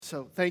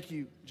So thank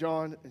you,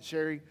 John and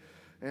Sherry,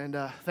 and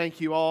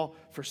thank you all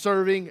for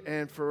serving,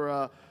 and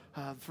for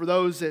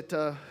those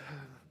that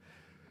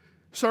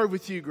serve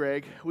with you,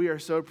 Greg. We are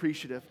so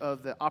appreciative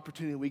of the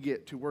opportunity we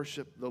get to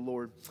worship the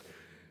Lord.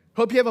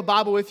 Hope you have a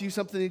Bible with you,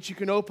 something that you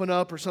can open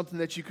up or something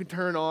that you can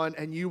turn on,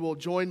 and you will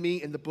join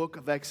me in the book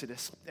of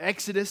Exodus.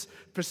 Exodus,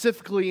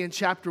 specifically in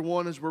chapter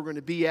 1, is where we're going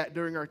to be at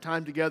during our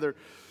time together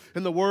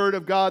in the Word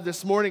of God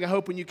this morning. I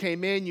hope when you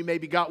came in, you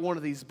maybe got one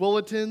of these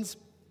bulletins.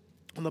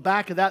 On the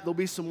back of that, there'll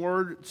be some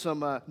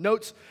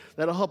notes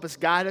that'll help us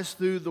guide us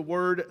through the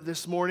Word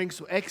this morning.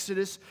 So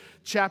Exodus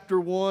chapter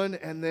 1,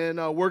 and then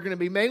we're going to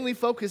be mainly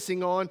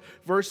focusing on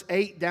verse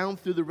 8 down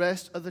through the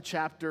rest of the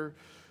chapter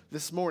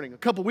this morning. A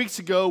couple weeks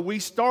ago, we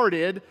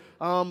started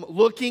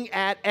looking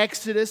at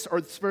Exodus,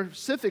 or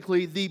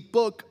specifically the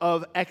book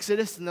of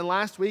Exodus. And then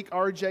last week,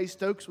 R.J.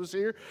 Stokes was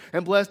here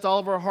and blessed all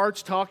of our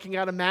hearts talking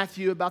out of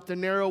Matthew about the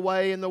narrow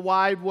way and the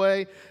wide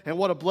way, and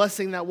what a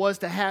blessing that was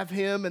to have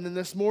him. And then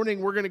this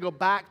morning, we're going to go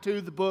back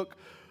to the book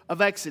of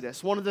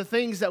Exodus. One of the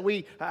things that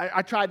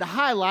I tried to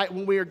highlight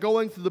when we were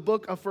going through the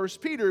book of 1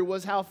 Peter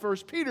was how 1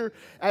 Peter,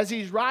 as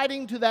he's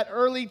writing to that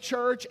early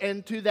church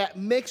and to that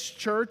mixed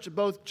church,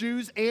 both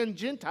Jews and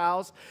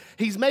Gentiles,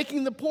 he's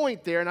making the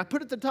point there, and I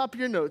put it at the top of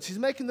your notes, he's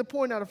making the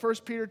point out of 1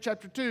 Peter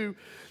chapter 2,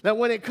 that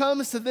when it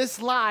comes to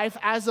this life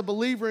as a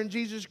believer in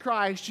Jesus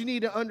Christ, you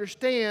need to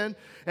understand,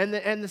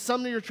 and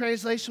some of your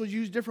translations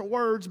use different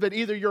words, but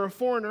either you're a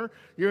foreigner,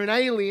 you're an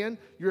alien,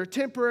 you're a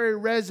temporary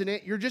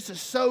resident, you're just a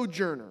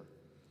sojourner.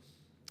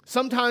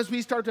 Sometimes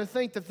we start to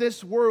think that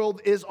this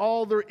world is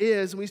all there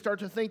is, and we start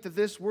to think that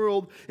this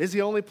world is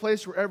the only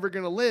place we're ever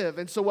going to live.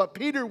 And so what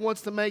Peter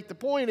wants to make the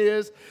point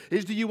is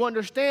do you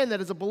understand that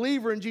as a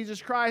believer in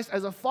Jesus Christ,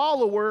 as a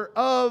follower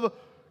of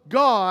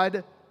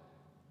God,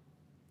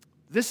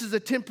 this is a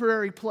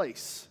temporary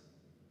place.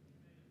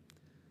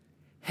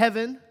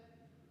 Heaven,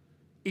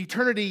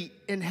 eternity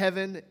in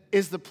heaven,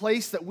 is the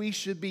place that we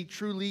should be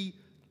truly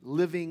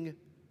living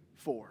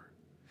for.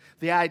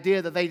 The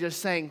idea that they just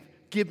sang,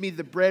 "Give me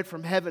the bread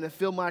from heaven and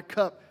fill my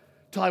cup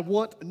till I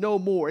want no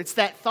more." It's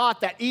that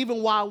thought that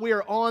even while we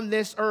are on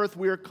this earth,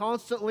 we are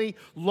constantly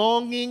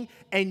longing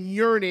and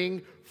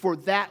yearning for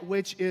that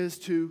which is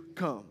to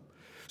come.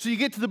 So you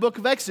get to the book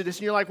of Exodus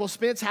and you're like, well,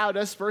 Spence, how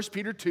does 1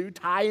 Peter 2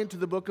 tie into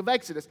the book of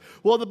Exodus?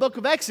 Well, the book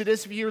of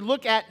Exodus, if you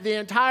look at the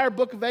entire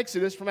book of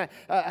Exodus from a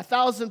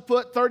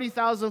 1,000-foot,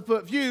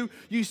 30,000-foot view,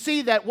 you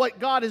see that what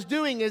God is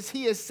doing is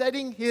He is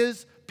setting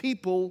His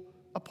people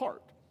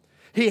apart.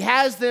 He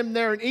has them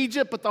there in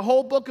Egypt, but the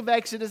whole book of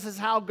Exodus is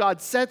how God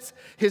sets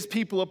His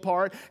people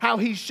apart, how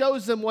He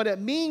shows them what it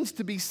means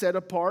to be set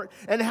apart,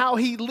 and how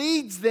He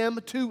leads them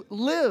to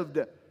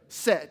live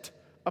set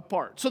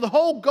apart. So the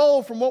whole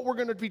goal from what we're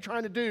going to be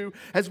trying to do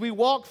as we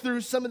walk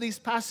through some of these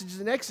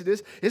passages in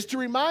Exodus is to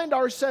remind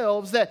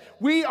ourselves that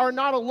we are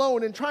not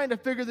alone in trying to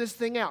figure this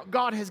thing out.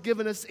 God has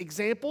given us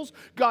examples,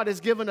 God has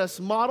given us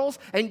models,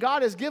 and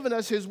God has given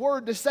us His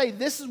word to say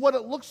this is what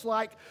it looks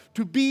like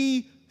to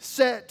be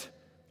set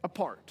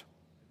apart.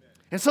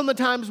 And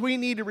sometimes we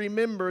need to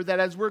remember that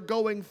as we're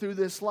going through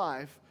this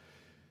life,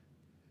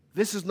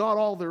 this is not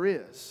all there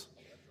is.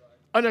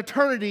 An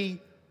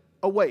eternity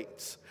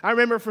awaits. I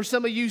remember for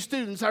some of you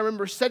students, I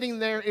remember sitting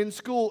there in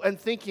school and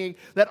thinking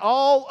that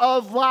all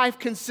of life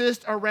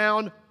consists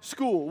around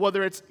school,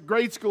 whether it's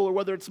grade school or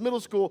whether it's middle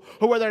school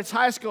or whether it's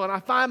high school. And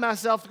I find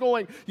myself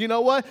going, you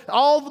know what?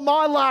 All of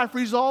my life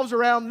revolves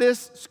around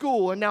this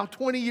school. And now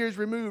 20 years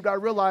removed, I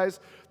realize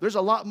there's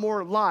a lot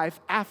more life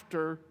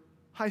after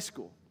high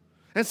school.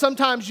 And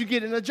sometimes you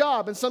get in a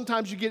job, and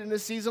sometimes you get in a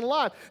season of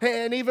life.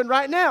 And even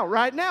right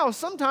now,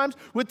 sometimes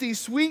with these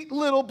sweet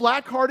little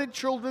black-hearted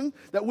children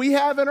that we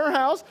have in our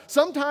house,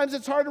 sometimes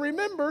it's hard to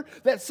remember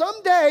that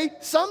someday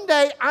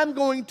I'm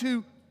going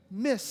to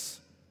miss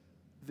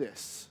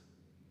this.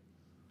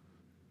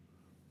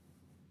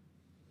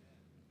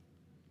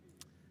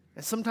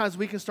 And sometimes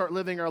we can start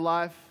living our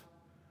life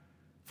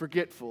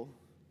forgetful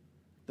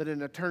that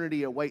an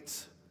eternity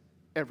awaits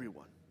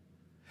everyone.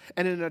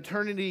 And an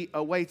eternity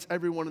awaits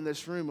everyone in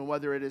this room, and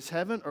whether it is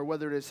heaven or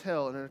whether it is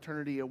hell, an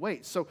eternity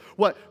awaits. So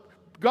what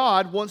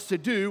God wants to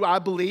do, I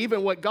believe,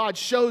 and what God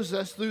shows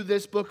us through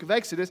this book of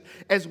Exodus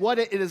is what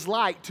it is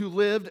like to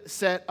live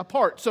set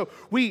apart. So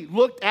we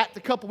looked at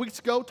a couple weeks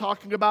ago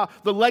talking about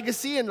the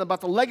legacy and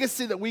about the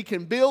legacy that we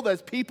can build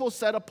as people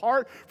set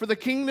apart for the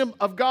kingdom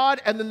of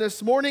God. And then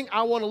this morning,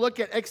 I want to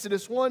look at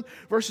Exodus 1,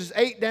 verses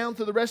 8 down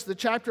through the rest of the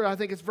chapter. I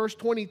think it's verse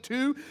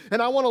 22.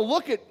 And I want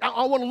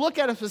to look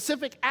at a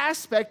specific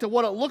aspect of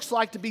what it looks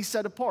like to be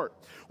set apart.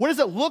 What does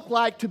it look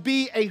like to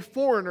be a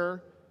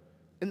foreigner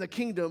in the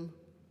kingdom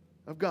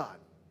of God?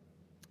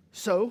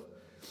 So,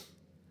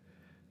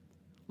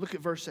 look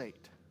at verse 8.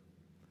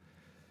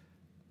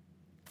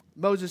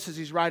 Moses, as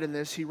he's writing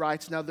this, he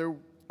writes, "Now there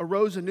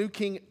arose a new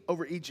king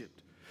over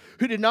Egypt,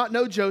 who did not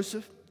know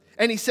Joseph,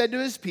 and he said to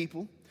his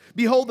people,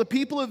 'Behold, the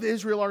people of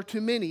Israel are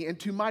too many and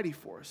too mighty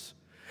for us.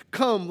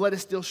 Come, let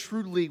us deal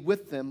shrewdly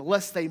with them,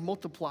 lest they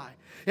multiply.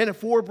 And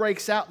if war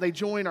breaks out, they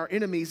join our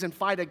enemies and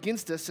fight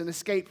against us and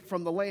escape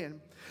from the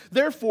land.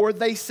 Therefore,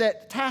 they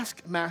set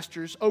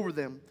taskmasters over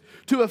them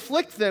to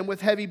afflict them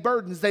with heavy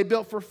burdens. They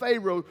built for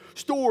Pharaoh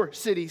store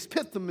cities,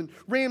 Pithom and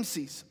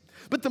Ramses.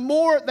 But the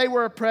more they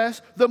were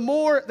oppressed, the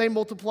more they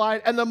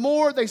multiplied, and the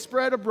more they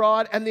spread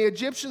abroad, and the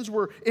Egyptians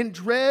were in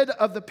dread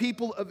of the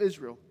people of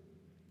Israel.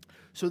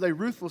 So they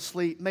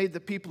ruthlessly made the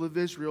people of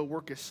Israel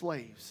work as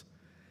slaves,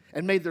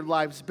 and made their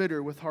lives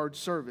bitter with hard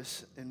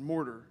service and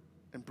mortar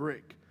and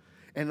brick,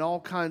 and all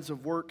kinds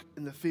of work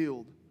in the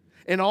field.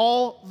 In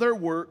all their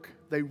work,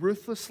 they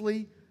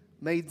ruthlessly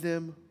made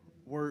them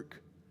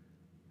work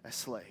as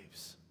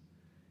slaves.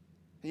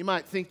 You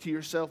might think to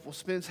yourself, well,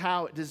 Spence,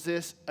 how does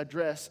this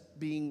address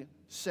being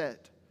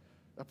set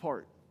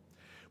apart?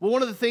 Well,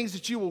 one of the things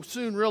that you will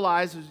soon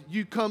realize as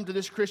you come to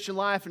this Christian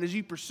life and as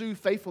you pursue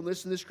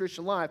faithfulness in this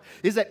Christian life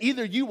is that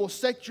either you will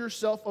set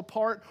yourself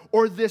apart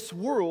or this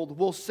world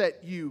will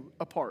set you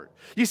apart.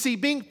 You see,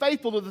 being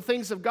faithful to the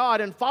things of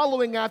God and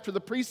following after the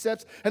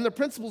precepts and the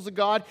principles of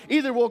God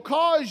either will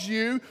cause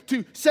you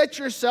to set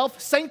yourself,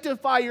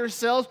 sanctify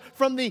yourselves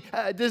from the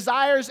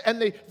desires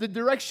and the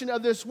direction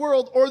of this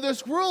world, or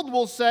this world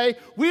will say,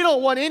 we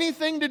don't want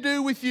anything to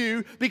do with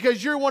you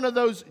because you're one of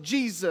those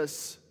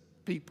Jesus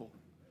people.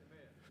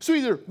 So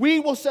either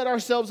we will set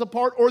ourselves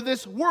apart or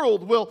this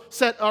world will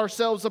set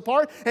ourselves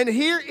apart. And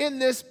here in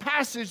this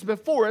passage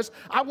before us,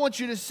 I want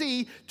you to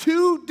see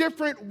two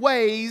different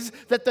ways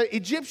that the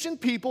Egyptian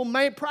people,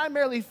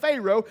 primarily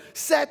Pharaoh,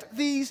 set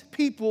these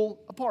people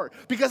apart.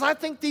 Because I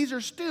think these are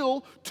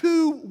still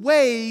two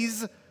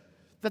ways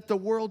that the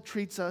world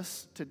treats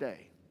us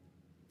today.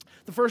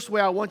 The first way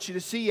I want you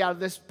to see out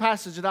of this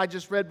passage that I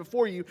just read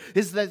before you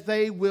is that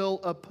they will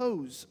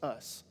oppose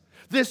us.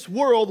 This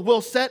world will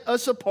set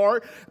us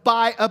apart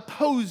by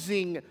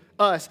opposing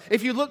us.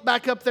 If you look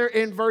back up there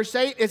in verse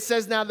 8, it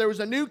says, now there was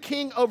a new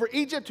king over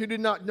Egypt who did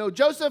not know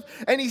Joseph,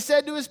 and he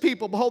said to his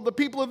people, behold, the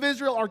people of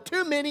Israel are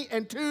too many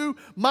and too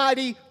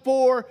mighty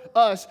for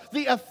us.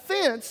 The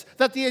offense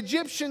that the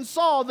Egyptians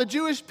saw the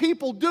Jewish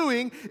people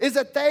doing is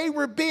that they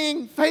were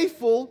being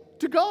faithful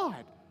to God.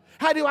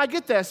 How do I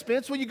get that,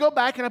 Spence? Well, you go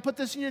back, and I put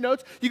this in your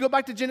notes. You go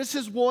back to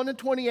Genesis 1 and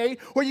 28,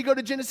 or you go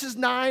to Genesis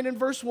 9 and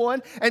verse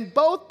 1, and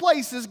both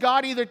places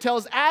God either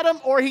tells Adam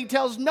or he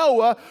tells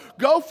Noah,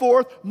 go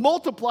forth,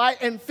 multiply,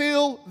 and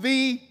fill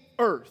the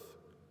earth.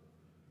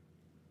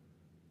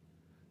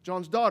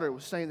 John's daughter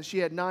was saying that she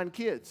had 9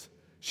 kids.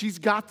 She's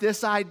got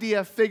this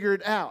idea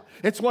figured out.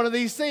 It's one of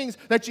these things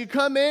that you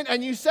come in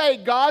and you say,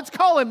 God's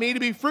calling me to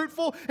be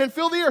fruitful and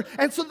fill the earth.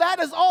 And so that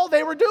is all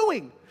they were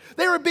doing.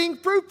 They were being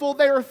fruitful.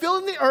 They were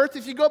filling the earth.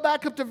 If you go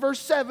back up to verse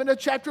 7 of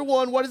chapter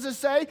 1, what does it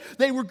say?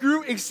 They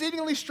grew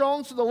exceedingly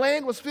strong, so the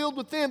land was filled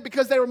with them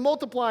because they were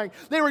multiplying.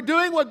 They were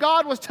doing what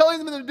God was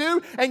telling them to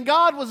do, and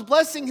God was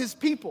blessing his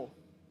people.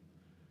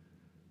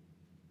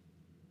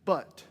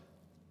 But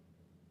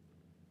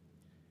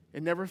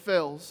it never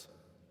fails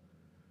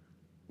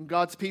when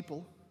God's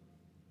people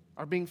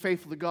are being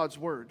faithful to God's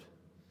word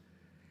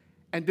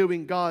and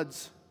doing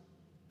God's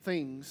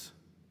things.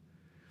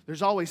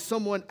 There's always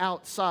someone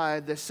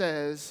outside that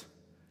says,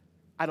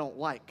 I don't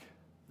like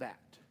that.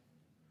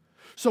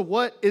 So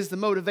what is the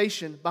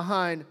motivation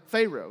behind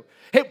Pharaoh?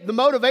 The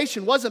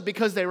motivation wasn't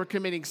because they were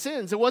committing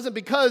sins. It wasn't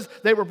because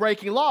they were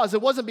breaking laws.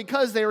 It wasn't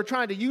because they were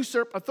trying to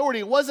usurp authority.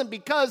 It wasn't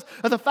because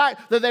of the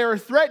fact that they were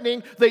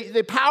threatening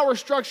the power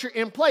structure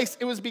in place.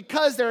 It was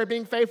because they were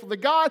being faithful to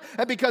God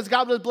and because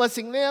God was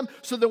blessing them.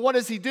 So then what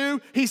does he do?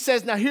 He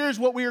says, now here's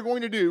what we are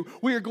going to do.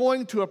 We are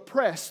going to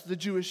oppress the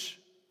Jewish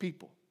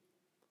people.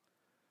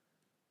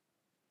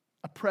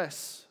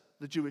 Oppress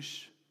the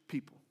Jewish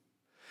people.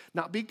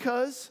 Not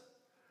because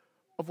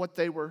of what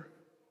they were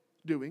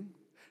doing,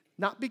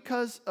 not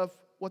because of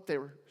what they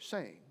were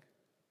saying,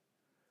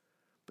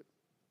 but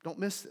don't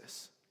miss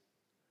this,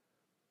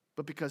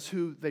 but because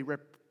who they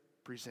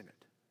represented.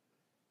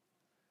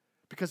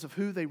 Because of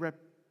who they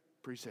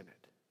represented.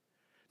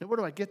 Now, where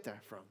do I get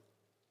that from?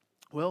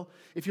 Well,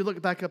 if you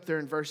look back up there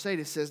in verse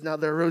 8, it says, now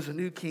there arose a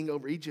new king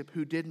over Egypt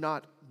who did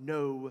not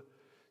know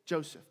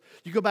Joseph.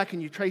 You go back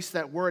and you trace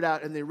that word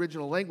out in the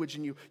original language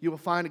and you will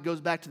find it goes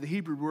back to the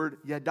Hebrew word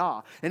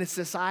yada. And it's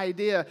this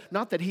idea,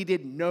 not that he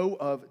didn't know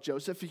of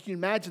Joseph. You can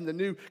imagine the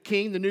new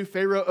king, the new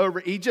Pharaoh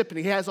over Egypt, and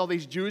he has all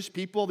these Jewish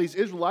people, these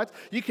Israelites.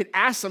 You could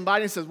ask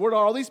somebody and says, what are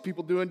all these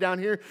people doing down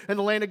here in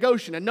the land of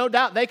Goshen? And no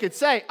doubt they could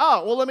say,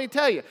 oh, well, let me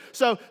tell you.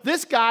 So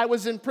this guy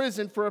was in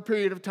prison for a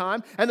period of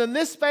time, and then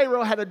this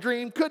Pharaoh had a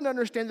dream, couldn't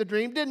understand the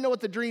dream, didn't know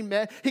what the dream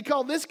meant. He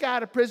called this guy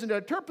to prison to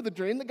interpret the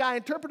dream. The guy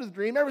interpreted the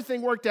dream.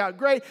 Everything worked out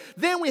great.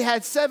 Then we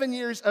had 7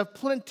 years of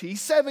plenty,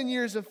 7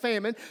 years of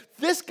famine.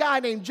 This guy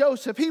named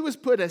Joseph, he was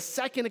put as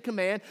second in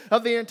command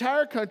of the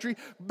entire country,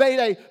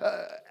 made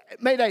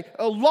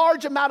a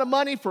large amount of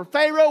money for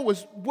Pharaoh,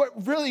 was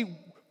really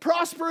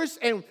prosperous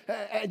and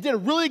did a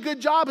really good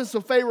job, and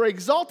so Pharaoh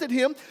exalted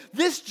him.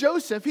 This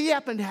Joseph, he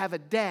happened to have a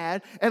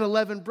dad and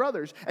 11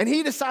 brothers, and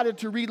he decided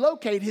to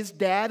relocate his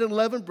dad and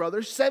 11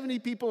 brothers, 70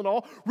 people in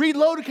all,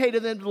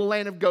 relocated them to the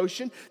land of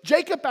Goshen.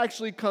 Jacob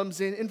actually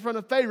comes in front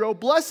of Pharaoh,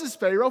 blesses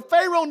Pharaoh.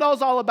 Pharaoh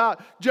knows all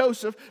about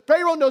Joseph.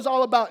 Pharaoh knows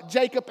all about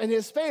Jacob and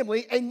his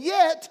family, and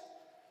yet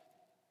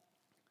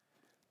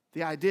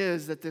The idea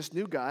is that this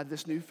new God,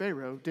 this new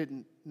Pharaoh,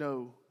 didn't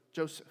know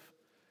Joseph.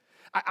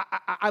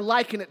 I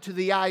liken it to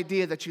the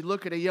idea that you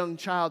look at a young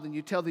child and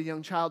you tell the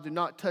young child, do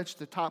not touch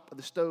the top of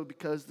the stove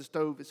because the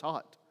stove is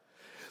hot.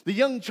 The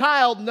young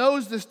child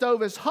knows the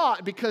stove is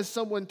hot because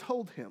someone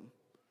told him.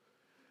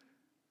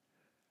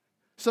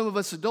 Some of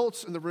us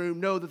adults in the room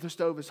know that the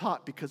stove is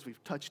hot because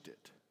we've touched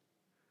it.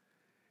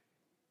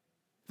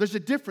 There's a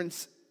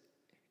difference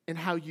in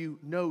how you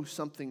know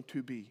something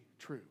to be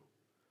true.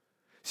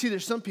 See,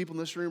 there's some people in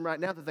this room right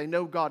now that they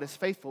know God is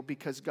faithful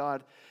because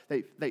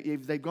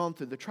they've gone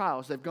through the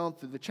trials, they've gone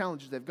through the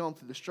challenges, they've gone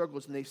through the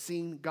struggles, and they've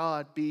seen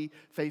God be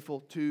faithful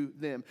to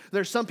them.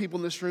 There's some people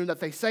in this room that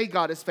they say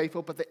God is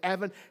faithful, but they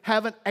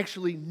haven't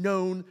actually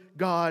known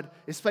God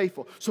is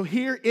faithful. So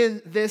here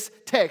in this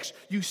text,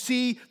 you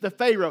see the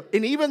Pharaoh,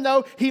 and even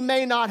though he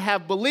may not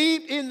have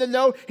believed in the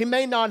no, he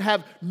may not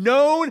have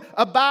known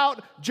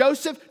about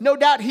Joseph, no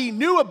doubt he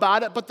knew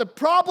about it, but the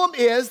problem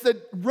is, the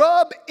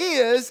rub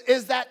is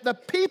that the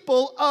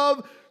people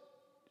of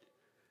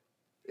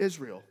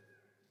Israel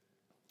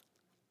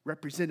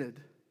represented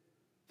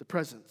the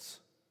presence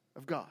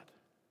of God.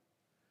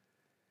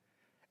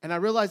 And I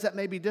realize that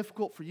may be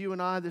difficult for you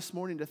and I this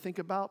morning to think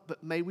about,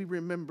 but may we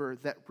remember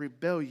that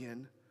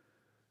rebellion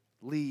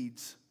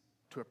leads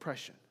to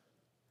oppression.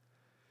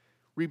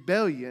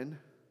 Rebellion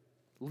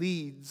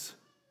leads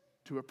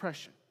to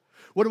oppression.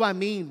 What do I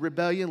mean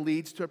rebellion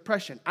leads to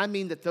oppression? I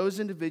mean that those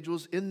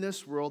individuals in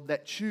this world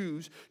that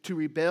choose to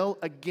rebel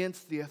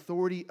against the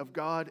authority of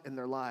God in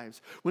their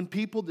lives. When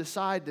people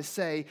decide to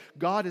say,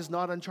 God is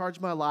not in charge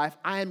of my life,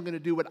 I am going to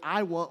do what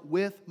I want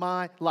with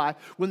my life.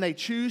 When they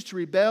choose to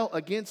rebel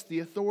against the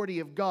authority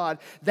of God,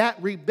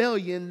 that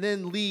rebellion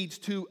then leads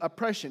to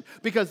oppression.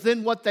 Because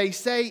then what they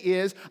say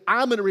is,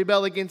 I'm going to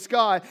rebel against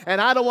God,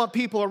 and I don't want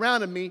people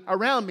around me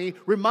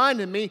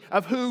reminding me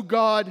of who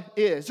God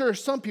is. There are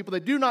some people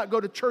that do not go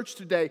to church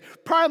today,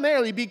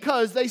 primarily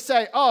because they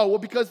say,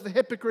 because of the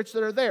hypocrites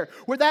that are there.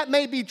 Where that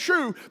may be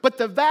true, but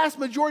the vast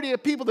majority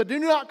of people that do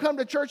not come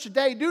to church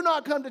today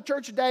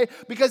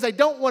because they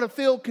don't want to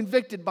feel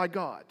convicted by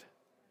God.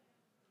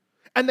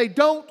 And they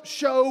don't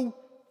show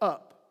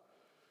up.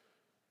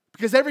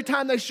 Because every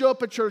time they show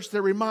up at church,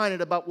 they're reminded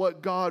about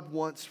what God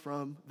wants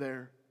from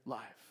their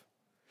life.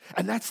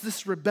 And that's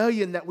this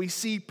rebellion that we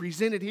see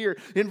presented here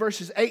in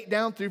verses 8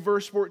 down through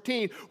verse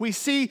 14. We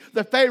see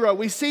the Pharaoh.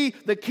 We see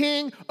the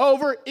king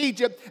over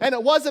Egypt. And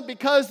it wasn't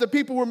because the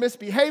people were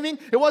misbehaving.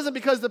 It wasn't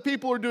because the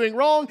people were doing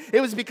wrong.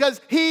 It was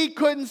because he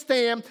couldn't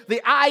stand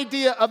the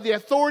idea of the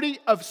authority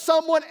of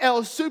someone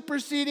else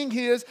superseding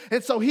his.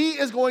 And so he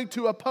is going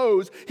to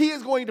oppose. He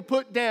is going to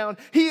put down.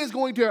 He is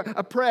going to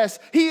oppress.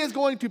 He is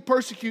going to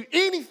persecute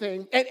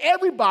anything and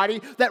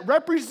everybody that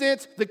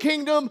represents the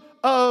kingdom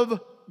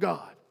of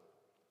God.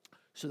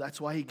 So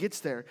that's why he gets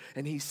there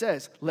and he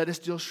says, let us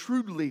deal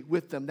shrewdly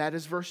with them. That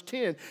is verse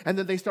 10. And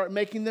then they start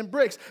making them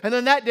bricks. And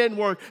then that didn't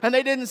work. And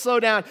they didn't slow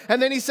down.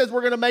 And then he says,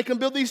 we're going to make them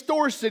build these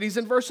store cities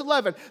in verse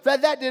 11.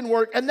 That didn't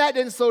work. And that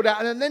didn't slow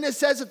down. And then it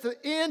says at the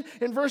end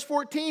in verse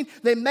 14,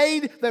 they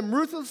made them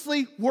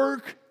ruthlessly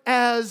work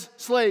as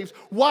slaves.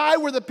 Why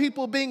were the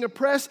people being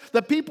oppressed?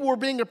 The people were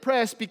being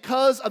oppressed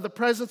because of the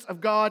presence of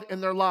God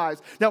in their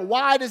lives. Now,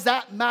 why does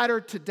that matter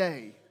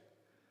today?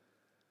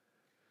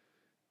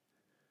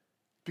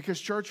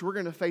 Because, church, we're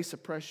going to face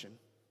oppression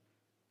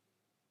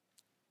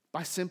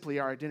by simply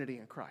our identity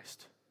in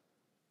Christ.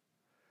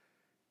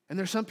 And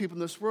there's some people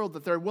in this world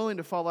that they're willing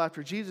to follow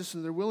after Jesus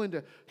and they're willing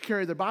to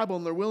carry their Bible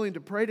and they're willing to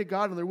pray to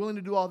God and they're willing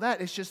to do all that.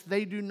 It's just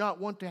they do not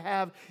want to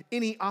have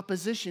any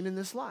opposition in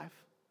this life.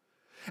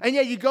 And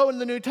yet you go in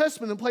the New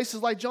Testament in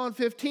places like John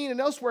 15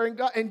 and elsewhere,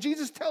 and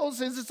Jesus tells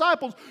his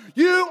disciples,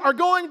 you are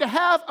going to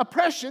have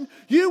oppression.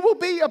 You will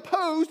be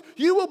opposed.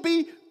 You will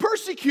be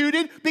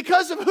persecuted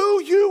because of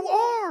who you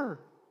are.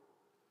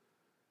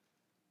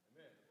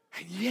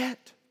 And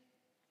yet,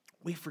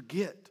 we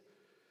forget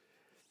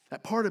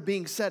that part of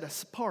being set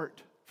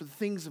apart for the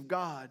things of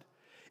God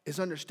is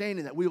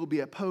understanding that we will be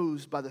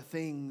opposed by the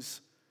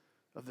things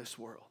of this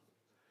world.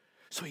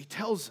 So he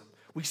tells them,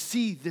 we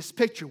see this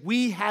picture.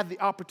 We have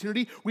the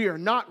opportunity. We are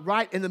not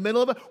right in the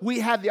middle of it. We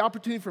have the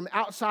opportunity from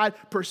outside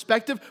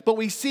perspective, but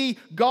we see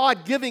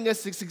God giving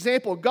us this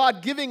example,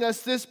 God giving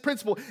us this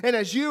principle. And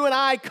as you and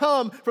I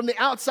come from the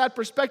outside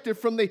perspective,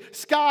 from the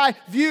sky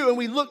view, and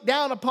we look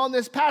down upon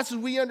this passage,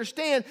 we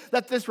understand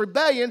that this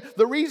rebellion,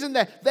 the reason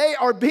that they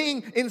are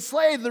being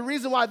enslaved, the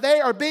reason why they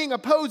are being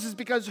opposed is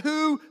because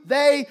who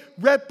they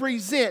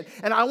represent.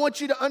 And I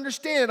want you to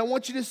understand, I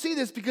want you to see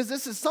this because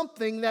this is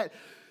something that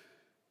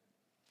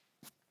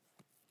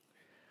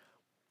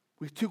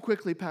we too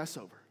quickly pass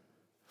over.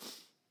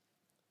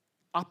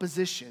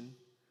 Opposition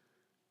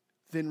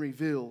then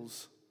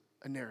reveals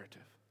a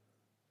narrative.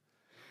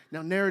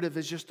 Now, narrative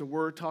is just a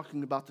word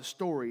talking about the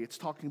story. It's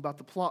talking about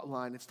the plot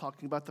line. It's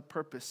talking about the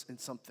purpose in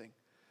something.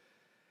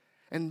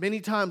 And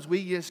many times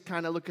we just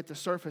kind of look at the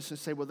surface and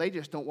say, well, they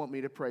just don't want me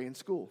to pray in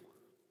school.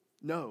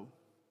 No,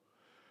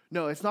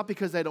 it's not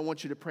because they don't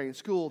want you to pray in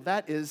school.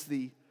 That is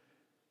the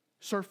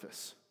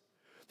surface.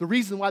 The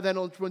reason why they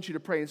don't want you to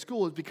pray in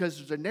school is because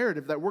there's a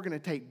narrative that we're going to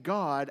take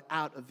God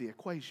out of the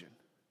equation.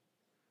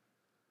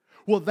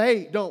 Well,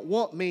 they don't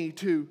want me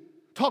to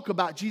talk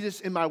about Jesus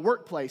in my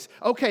workplace.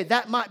 Okay,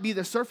 that might be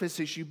the surface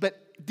issue,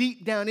 but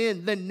deep down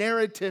in, the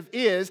narrative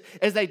is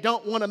they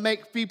don't want to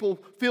make people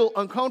feel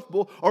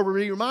uncomfortable or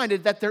be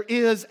reminded that there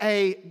is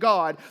a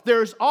God.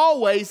 There's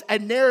always a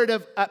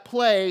narrative at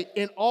play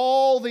in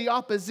all the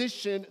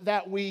opposition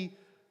that we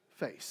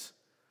face.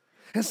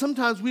 And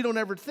sometimes we don't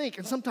ever think,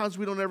 and sometimes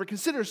we don't ever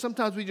consider.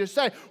 Sometimes we just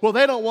say, well,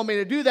 they don't want me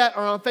to do that,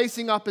 or I'm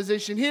facing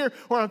opposition here,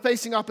 or I'm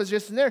facing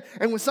opposition there.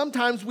 And when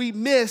sometimes we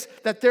miss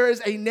that there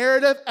is a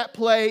narrative at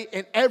play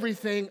in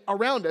everything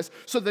around us.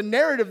 So the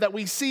narrative that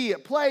we see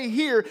at play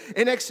here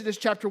in Exodus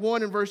chapter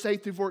 1 and verse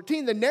 8 through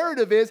 14, the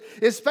narrative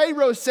is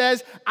Pharaoh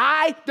says,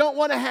 I don't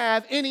want to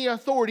have any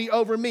authority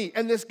over me.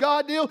 And this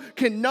God deal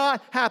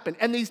cannot happen.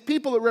 And these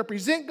people that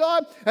represent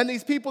God, and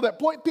these people that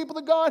point people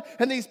to God,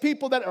 and these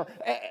people that are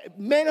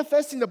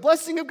manifesting the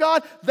blessing of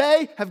God,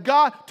 they have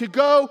got to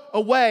go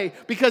away,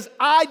 because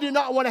I do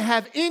not want to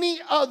have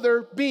any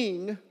other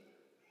being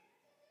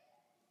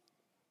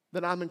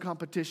that I'm in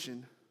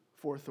competition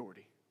for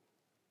authority.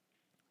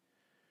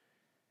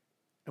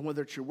 And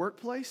whether it's your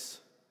workplace,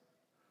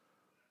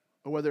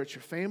 or whether it's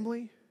your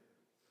family,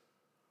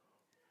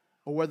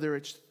 or whether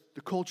it's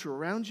the culture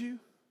around you,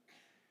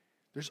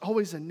 there's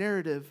always a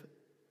narrative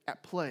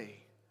at play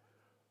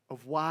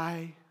of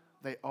why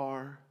they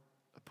are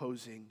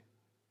opposing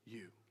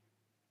you.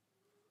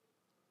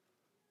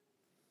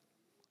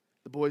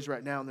 The boys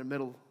right now in the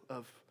middle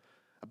of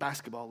a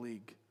basketball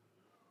league.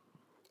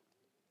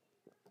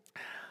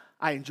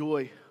 I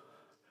enjoy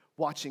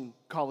watching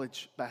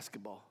college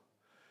basketball.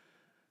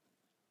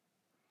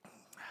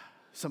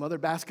 Some other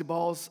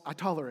basketballs I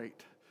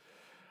tolerate.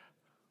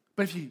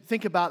 But if you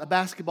think about a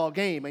basketball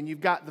game and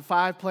you've got the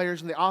 5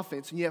 players on the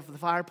offense and you have the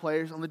 5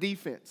 players on the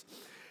defense,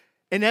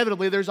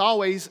 inevitably there's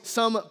always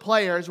some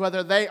players,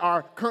 whether they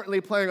are currently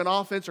playing on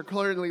offense or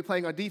currently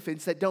playing on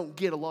defense, that don't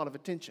get a lot of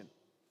attention,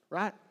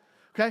 right?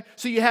 Okay,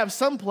 so you have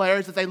some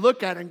players that they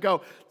look at and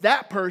go,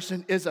 that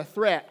person is a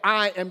threat.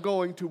 I am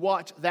going to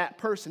watch that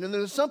person. And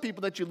there's some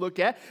people that you look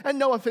at, and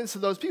no offense to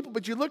those people,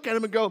 but you look at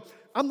them and go,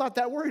 I'm not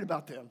that worried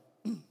about them.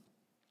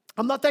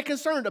 I'm not that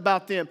concerned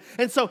about them.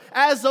 And so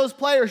as those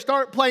players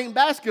start playing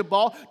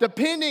basketball,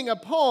 depending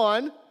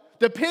upon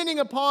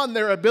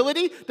their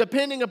ability,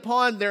 depending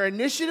upon their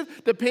initiative,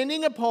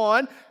 depending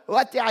upon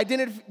what they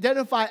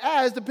identify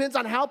as, depends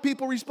on how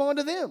people respond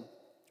to them,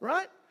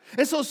 right?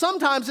 And so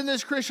sometimes in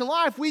this Christian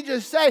life, we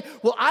just say,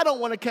 well, I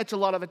don't want to catch a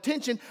lot of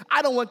attention.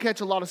 I don't want to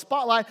catch a lot of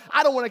spotlight.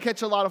 I don't want to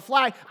catch a lot of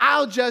flag.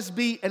 I'll just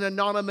be an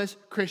anonymous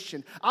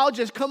Christian. I'll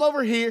just come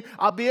over here.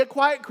 I'll be a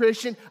quiet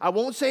Christian. I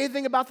won't say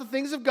anything about the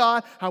things of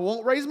God. I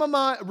won't raise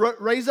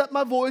up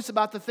my voice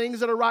about the things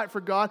that are right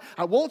for God.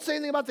 I won't say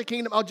anything about the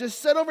kingdom. I'll just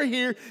sit over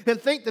here and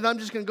think that I'm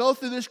just going to go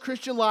through this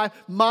Christian life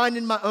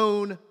minding my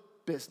own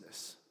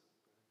business.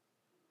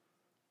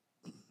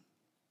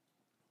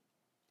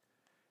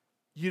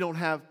 You don't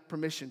have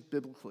permission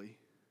biblically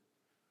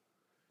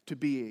to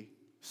be a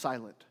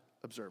silent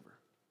observer.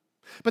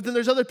 But then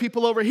there's other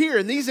people over here,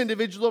 and these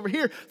individuals over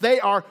here, they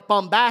are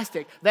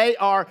bombastic, they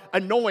are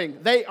annoying,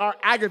 they are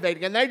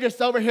aggravating, and they're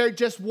just over here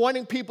just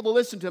wanting people to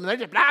listen to them. And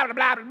they're just blah, blah,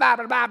 blah, blah,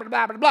 blah, blah,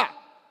 blah, blah, blah.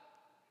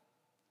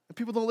 And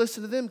people don't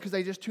listen to them because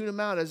they just tune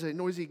them out as a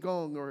noisy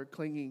gong or a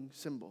clanging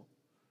cymbal.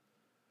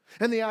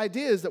 And the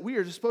idea is that we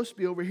are just supposed to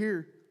be over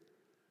here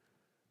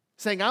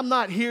saying, I'm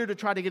not here to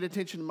try to get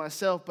attention to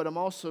myself, but I'm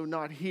also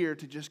not here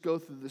to just go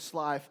through this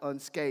life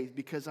unscathed,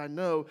 because I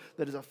know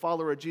that as a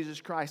follower of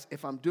Jesus Christ,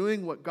 if I'm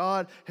doing what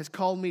God has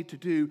called me to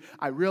do,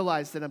 I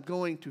realize that I'm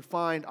going to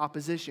find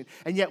opposition.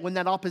 And yet when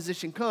that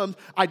opposition comes,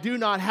 I do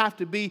not have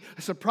to be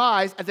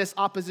surprised as this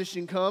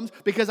opposition comes,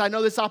 because I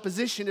know this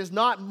opposition is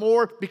not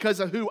more because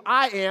of who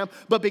I am,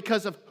 but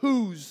because of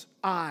whose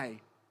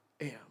I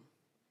am.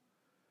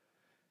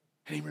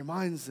 And he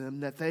reminds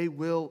them that they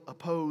will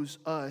oppose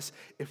us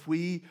if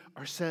we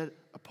are set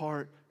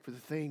apart for the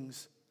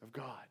things of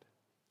God.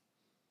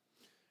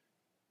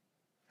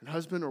 And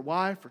husband or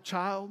wife or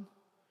child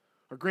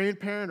or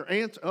grandparent or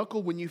aunt or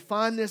uncle, when you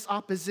find this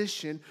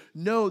opposition,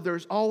 know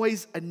there's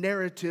always a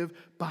narrative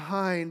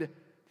behind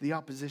the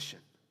opposition.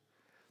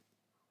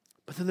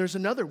 But then there's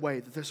another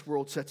way that this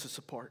world sets us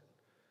apart.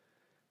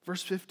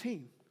 Verse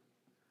 15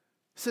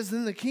 says,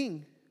 Then the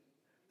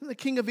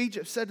king of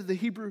Egypt said to the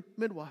Hebrew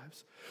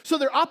midwives. So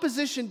their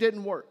opposition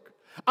didn't work.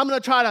 I'm going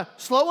to try to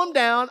slow them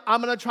down.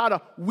 I'm going to try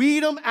to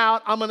weed them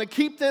out. I'm going to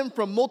keep them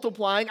from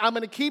multiplying. I'm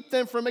going to keep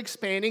them from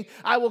expanding.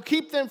 I will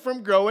keep them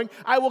from growing.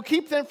 I will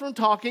keep them from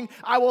talking.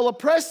 I will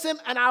oppress them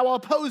and I will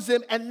oppose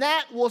them, and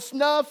that will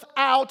snuff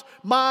out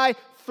my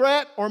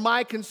threat or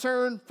my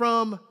concern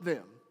from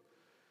them.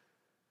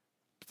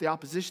 But the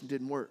opposition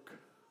didn't work.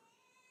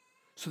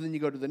 So then you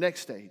go to the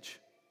next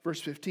stage,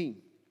 verse 15.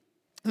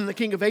 And the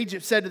king of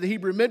Egypt said to the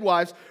Hebrew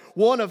midwives,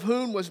 one of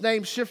whom was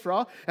named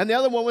Shiphrah, and the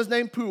other one was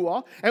named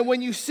Puah. And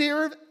when you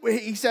serve,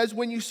 he says,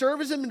 when you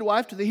serve as a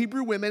midwife to the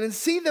Hebrew women and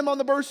see them on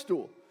the birth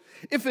stool,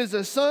 If it is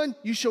a son,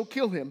 you shall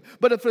kill him.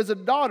 But if it is a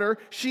daughter,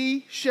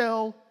 she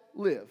shall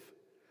live.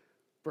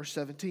 Verse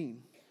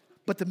 17.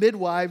 But the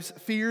midwives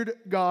feared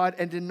God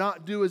and did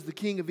not do as the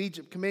king of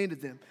Egypt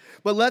commanded them,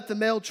 but let the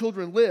male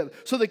children live.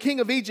 So the king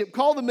of Egypt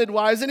called the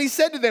midwives, and he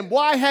said to them,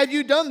 why have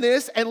you done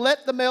this, and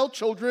let the male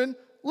children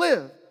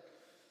live?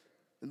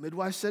 The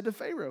midwives said to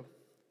Pharaoh,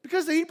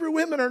 because the Hebrew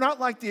women are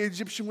not like the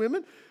Egyptian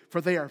women, for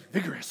they are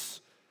vigorous.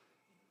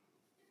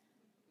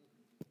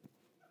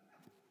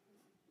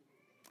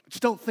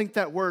 Just don't think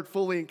that word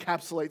fully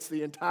encapsulates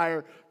the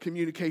entire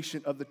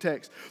communication of the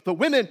text. The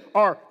women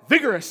are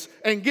vigorous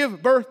and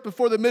give birth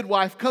before the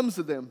midwife comes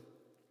to them.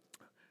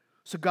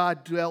 So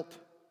God dealt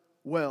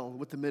well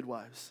with the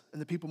midwives, and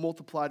the people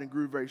multiplied and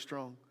grew very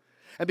strong.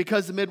 And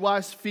because the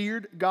midwives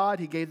feared God,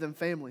 he gave them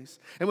families.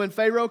 And when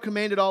Pharaoh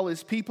commanded all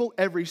his people,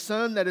 every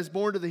son that is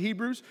born to the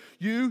Hebrews,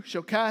 you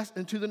shall cast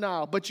into the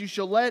Nile, but you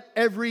shall let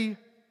every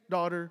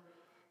daughter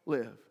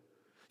live.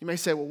 You may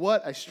say, well,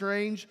 what a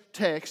strange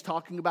text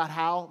talking about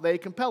how they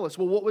compel us.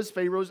 Well, what was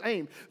Pharaoh's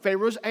aim?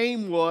 Pharaoh's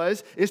aim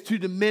is to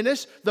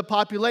diminish the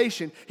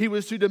population. He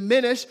was to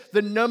diminish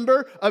the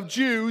number of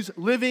Jews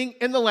living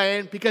in the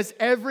land because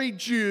every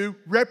Jew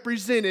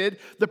represented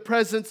the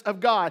presence of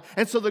God.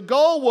 And so the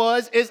goal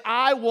is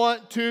I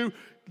want to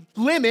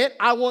limit,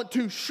 I want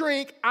to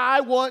shrink,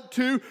 I want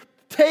to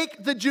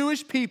take the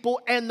Jewish people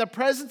and the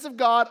presence of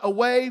God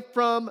away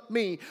from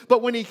me.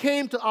 But when he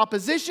came to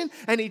opposition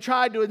and he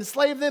tried to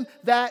enslave them,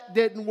 that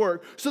didn't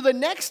work. So the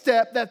next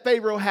step that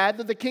Pharaoh had,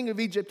 that the king of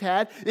Egypt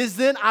had, is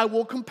then I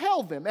will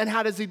compel them. And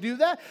how does he do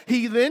that?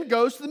 He then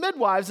goes to the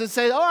midwives and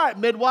says, all right,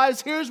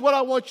 midwives, here's what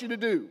I want you to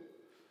do.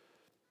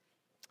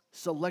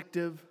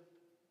 Selective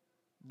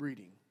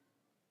breeding.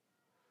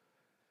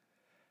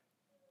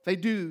 They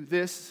do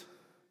this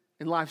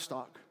in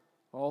livestock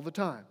all the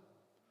time.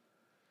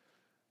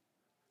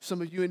 Some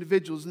of you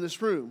individuals in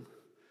this room,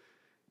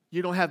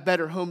 you don't have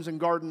Better Homes and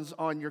Gardens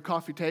on your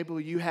coffee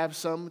table. You have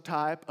some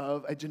type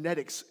of a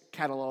genetics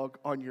catalog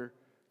on your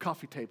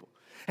coffee table.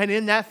 And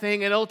in that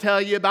thing, it'll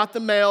tell you about the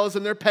males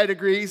and their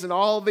pedigrees and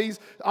all these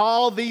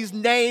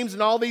names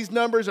and all these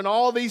numbers and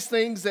all these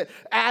things that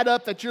add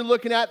up that you're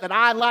looking at, that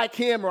I like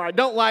him or I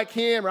don't like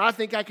him or I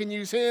think I can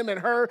use him and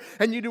her.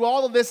 And you do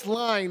all of this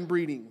line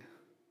breeding.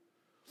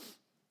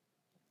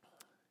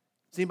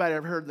 Has anybody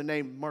ever heard the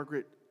name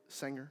Margaret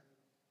Sanger?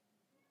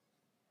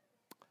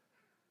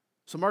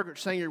 So Margaret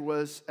Sanger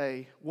was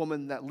a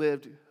woman that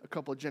lived a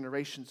couple of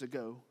generations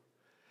ago.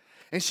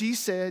 And she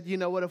said, you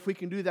know what, if we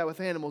can do that with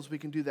animals, we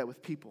can do that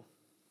with people.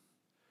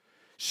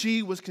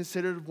 She was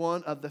considered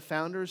one of the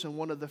founders and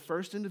one of the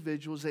first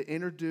individuals that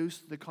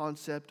introduced the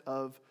concept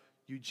of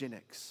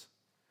eugenics.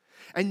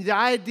 And the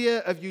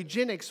idea of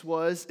eugenics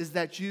is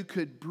that you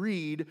could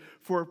breed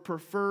for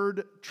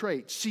preferred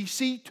traits.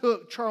 She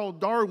took Charles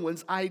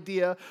Darwin's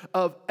idea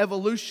of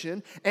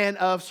evolution and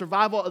of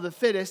survival of the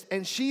fittest,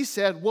 and she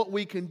said what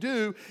we can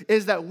do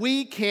is that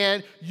we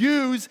can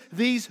use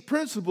these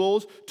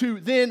principles to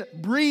then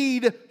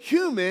breed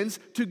humans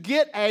to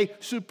get a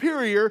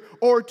superior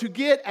or to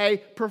get a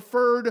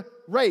preferred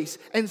race.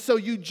 And so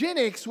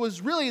eugenics was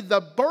really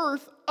the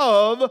birth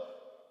of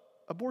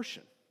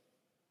abortion.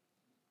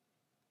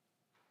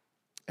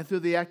 And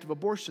through the act of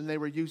abortion, they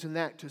were using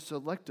that to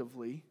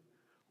selectively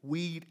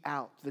weed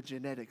out the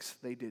genetics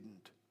they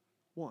didn't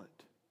want.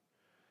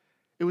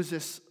 It was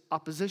this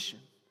opposition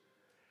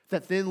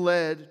that then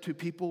led to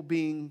people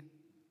being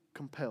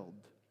compelled.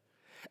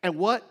 And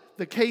what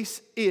the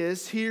case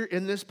is here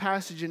in this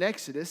passage in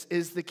Exodus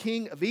is the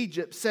king of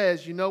Egypt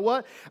says, you know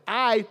what?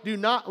 I do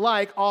not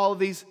like all of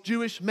these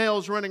Jewish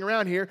males running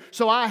around here,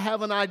 so I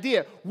have an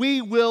idea.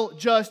 We will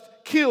just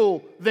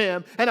kill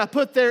them. And I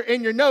put there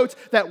in your notes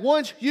that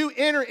once you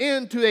enter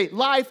into a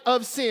life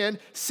of sin,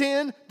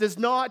 sin does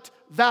not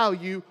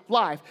value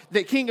life.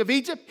 The king of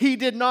Egypt, he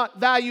did not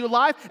value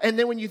life. And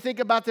then when you think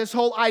about this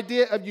whole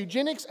idea of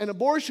eugenics and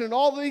abortion and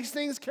all these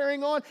things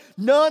carrying on,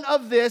 none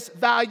of this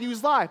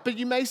values life. But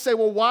you may say,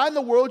 well, why in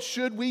the world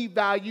should we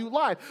value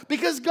life?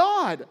 Because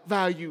God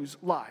values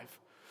life.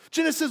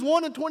 Genesis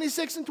 1 and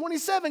 26 and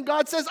 27,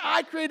 God says,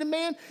 I created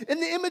man in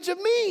the image of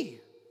me.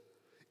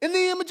 In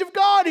the image of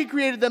God, he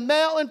created them.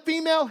 Male and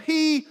female,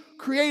 he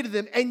created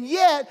them. And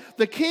yet,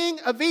 the king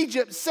of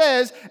Egypt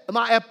says,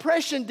 my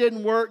oppression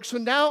didn't work, so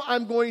now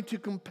I'm going to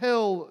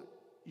compel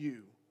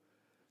you.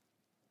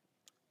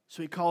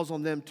 So he calls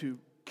on them to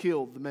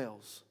kill the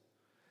males.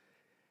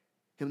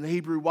 And the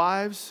Hebrew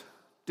wives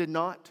did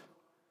not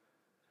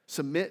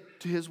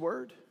submit to his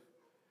word.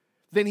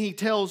 Then he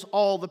tells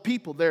all the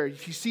people there. You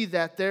see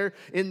that there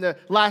in the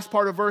last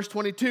part of verse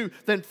 22.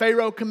 Then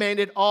Pharaoh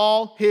commanded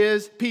all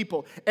his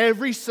people,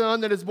 every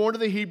son that is born to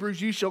the Hebrews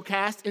you shall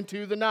cast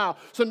into the Nile.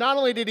 So not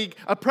only did he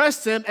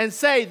oppress them and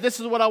say, this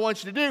is what I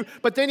want you to do,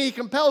 but then he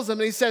compels them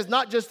and he says,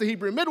 not just the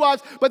Hebrew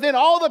midwives, but then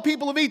all the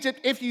people of Egypt,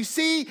 if you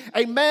see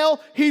a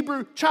male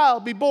Hebrew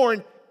child be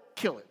born,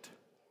 kill it.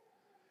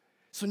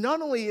 So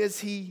not only is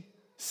he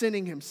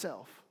sinning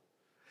himself,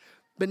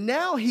 but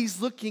now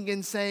he's looking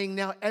and saying,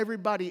 now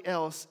everybody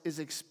else is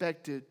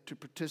expected to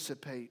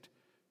participate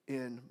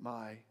in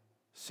my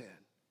sin.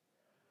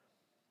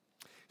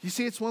 You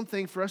see, it's one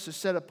thing for us to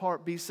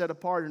be set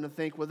apart and to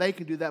think, well, they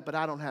can do that, but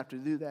I don't have to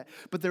do that.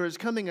 But there is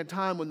coming a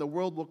time when the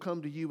world will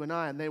come to you and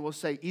I, and they will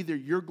say, either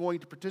you're going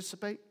to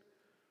participate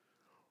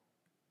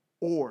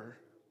or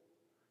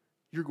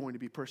you're going to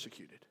be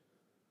persecuted.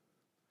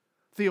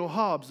 Theo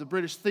Hobbes, the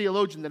British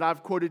theologian that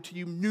I've quoted to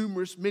you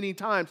many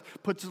times,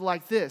 puts it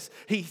like this.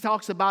 He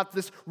talks about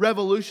this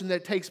revolution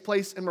that takes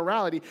place in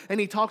morality, and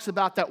he talks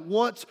about that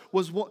what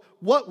was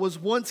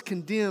once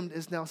condemned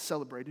is now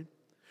celebrated.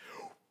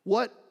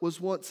 What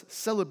was once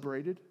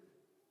celebrated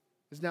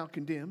is now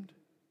condemned.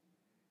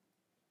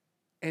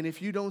 And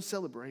if you don't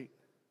celebrate,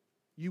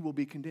 you will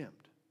be condemned.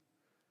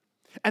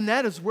 And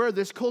that is where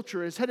this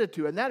culture is headed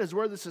to, and that is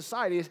where the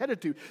society is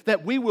headed to,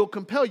 that we will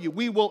compel you,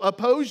 we will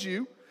oppose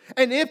you.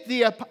 And if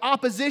the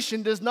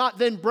opposition does not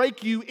then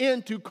break you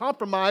into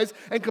compromise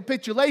and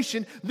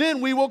capitulation,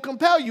 then we will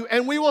compel you.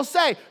 And we will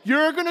say,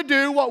 you're going to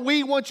do what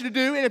we want you to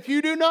do. And if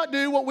you do not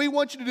do what we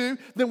want you to do,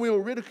 then we will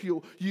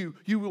ridicule you.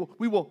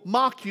 We will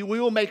mock you. We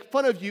will make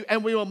fun of you.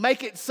 And we will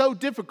make it so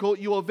difficult,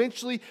 you will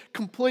eventually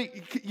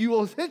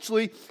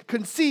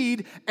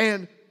concede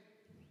and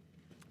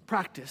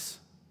practice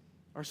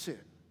our sin.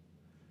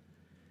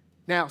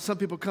 Now, some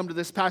people come to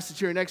this passage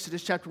here in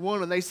Exodus chapter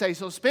 1 and they say,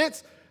 so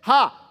Spence,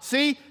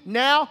 see,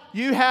 now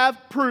you have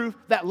proof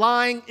that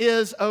lying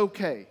is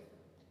okay.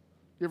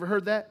 You ever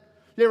heard that?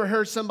 You ever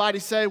heard somebody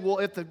say, well,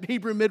 if the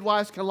Hebrew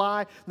midwives can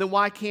lie, then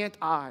why can't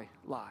I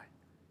lie?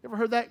 You ever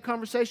heard that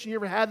conversation? You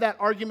ever had that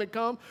argument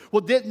come?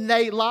 Well, didn't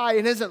they lie?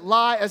 And isn't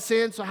lie a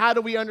sin? So how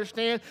do we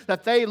understand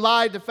that they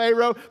lied to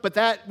Pharaoh, but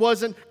that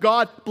wasn't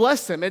God?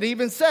 Bless them. It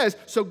even says,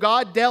 so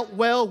God dealt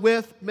well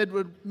with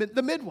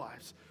the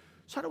midwives.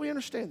 So how do we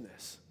understand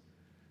this?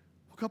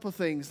 A couple of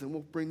things, then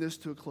we'll bring this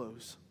to a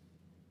close.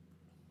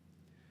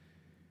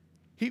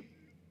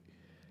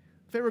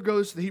 Pharaoh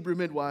goes to the Hebrew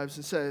midwives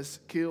and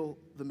says, kill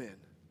the men.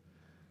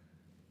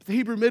 But the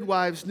Hebrew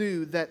midwives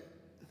knew that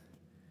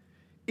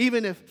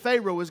even if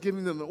Pharaoh was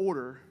giving them an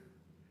order,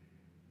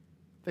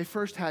 they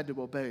first had to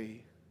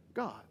obey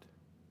God.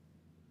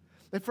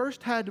 They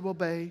first had to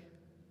obey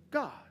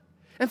God.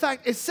 In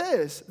fact, it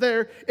says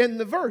there in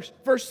the verse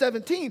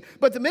 17,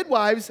 but the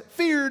midwives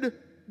feared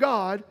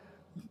God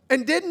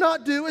and did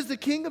not do as the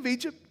king of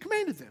Egypt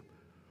commanded them.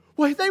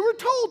 Well, they were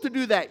told to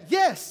do that,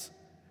 yes.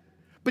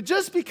 But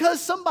just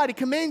because somebody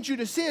commands you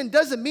to sin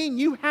doesn't mean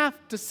you have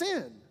to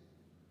sin.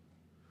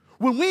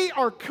 When we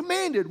are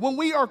commanded, when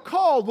we are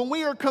called, when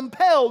we are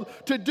compelled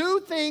to do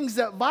things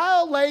that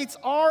violates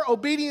our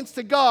obedience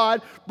to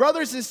God,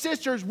 brothers and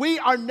sisters, we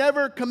are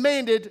never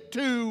commanded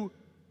to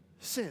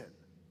sin.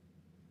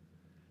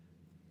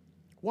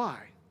 Why?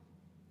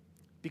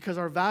 Because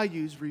our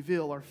values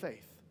reveal our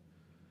faith.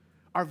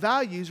 Our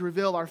values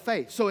reveal our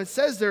faith. So it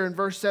says there in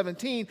verse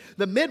 17,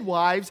 the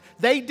midwives,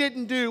 they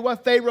didn't do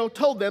what Pharaoh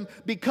told them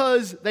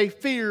because they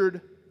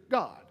feared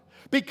God.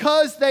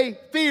 Because they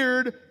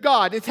feared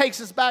God. It takes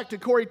us back to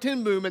Corrie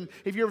ten Boom, and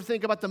if you ever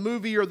think about the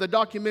movie or the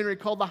documentary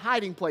called The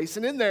Hiding Place,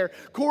 and in there,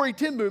 Corrie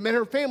ten Boom and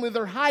her family,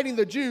 they're hiding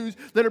the Jews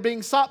that are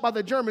being sought by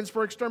the Germans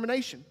for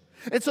extermination.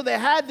 And so they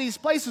had these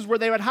places where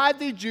they would hide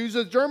these Jews.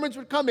 The Germans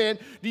would come in.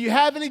 Do you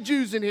have any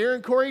Jews in here?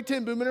 And Corrie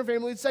ten Boom and her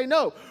family would say,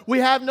 no, we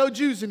have no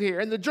Jews in here.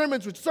 And the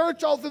Germans would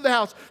search all through the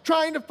house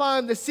trying to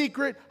find the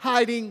secret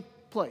hiding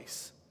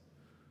place.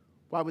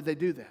 Why would they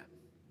do that?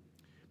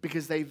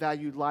 Because they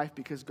valued life,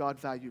 because God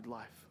valued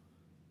life.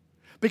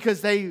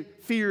 Because they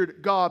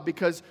feared God,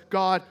 because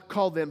God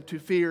called them to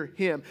fear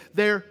Him.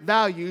 Their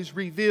values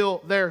reveal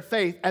their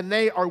faith, and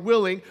they are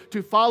willing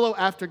to follow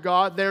after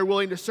God. They're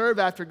willing to serve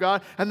after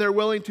God, and they're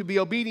willing to be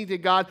obedient to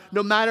God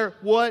no matter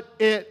what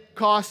it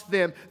costs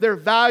them. Their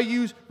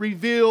values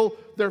reveal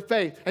their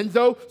faith. And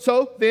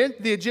so then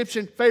the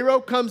Egyptian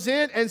Pharaoh comes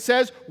in and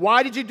says,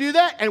 why did you do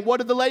that? And what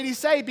did the lady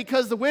say?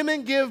 Because the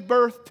women give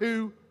birth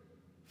too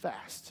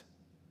fast.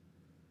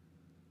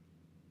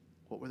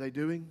 What were they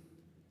doing?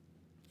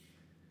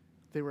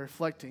 They were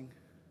reflecting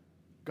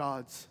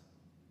God's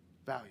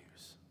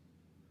values.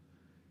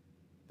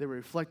 They were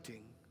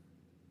reflecting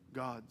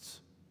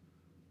God's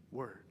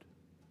word.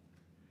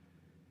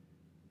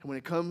 And when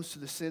it comes to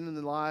the sin in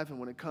the life, and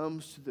when it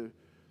comes to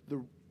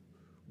the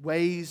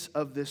ways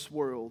of this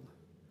world,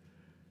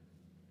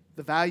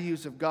 the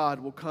values of God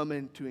will come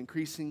into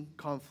increasing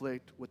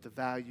conflict with the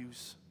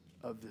values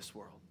of this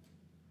world.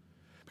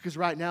 Because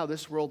right now,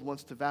 this world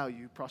wants to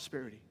value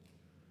prosperity.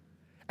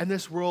 And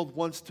this world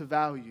wants to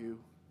value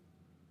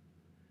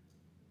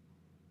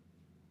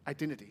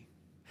identity.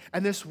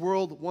 And this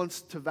world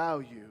wants to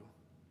value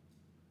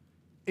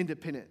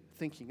independent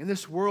thinking. And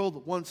this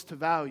world wants to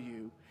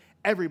value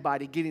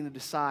everybody getting to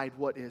decide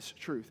what is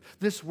truth.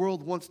 This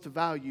world wants to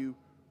value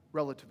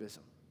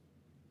relativism.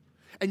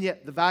 And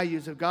yet the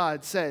values of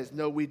God says,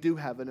 no, we do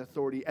have an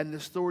authority. And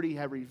this authority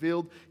has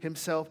revealed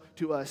himself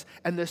to us.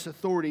 And this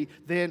authority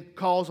then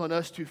calls on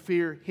us to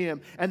fear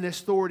him. And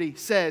this authority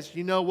says,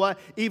 you know what?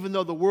 Even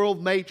though the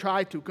world may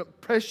try to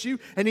oppress you,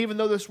 and even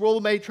though this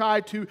world may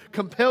try to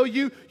compel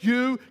you,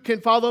 you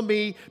can follow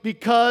me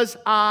because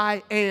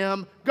I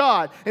am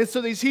God. And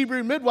so these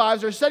Hebrew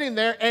midwives are sitting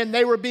there and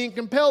they were being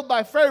compelled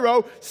by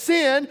Pharaoh,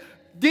 sin,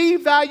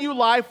 devalue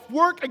life,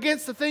 work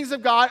against the things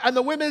of God. And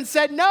the women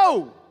said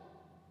no.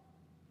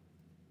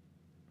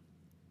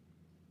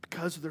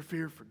 Because of their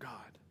fear for God.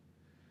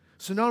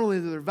 So not only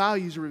do their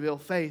values reveal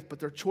faith, but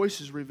their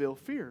choices reveal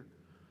fear.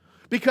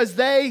 Because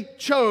they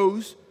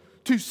chose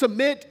to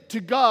submit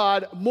to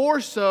God more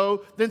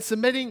so than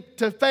submitting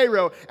to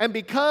Pharaoh. And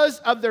because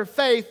of their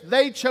faith,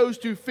 they chose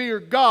to fear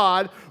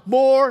God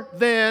more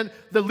than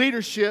the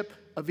leadership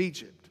of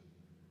Egypt.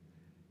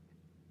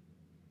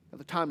 Now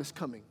the time is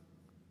coming.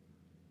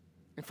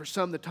 And for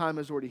some, the time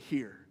is already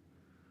here,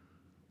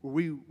 where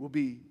we will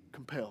be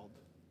compelled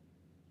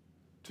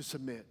to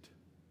submit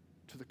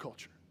to the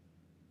culture.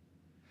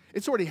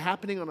 It's already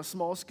happening on a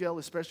small scale,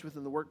 especially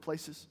within the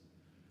workplaces.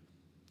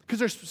 Because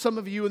there's some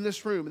of you in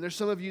this room, and there's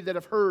some of you that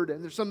have heard,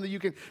 and there's some that you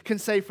can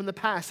say from the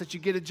past that you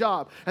get a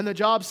job. And the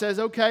job says,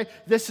 okay,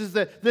 this is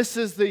the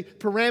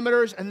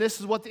parameters, and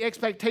this is what the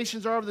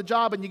expectations are of the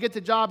job. And you get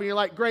the job, and you're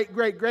like, great,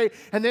 great, great.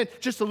 And then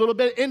just a little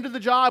bit into the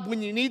job,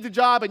 when you need the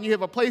job, and you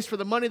have a place for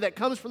the money that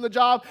comes from the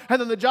job,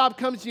 and then the job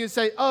comes to you and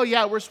say, oh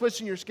yeah, we're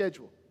switching your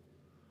schedule.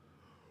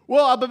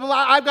 Well,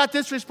 I've got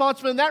this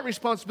responsibility and that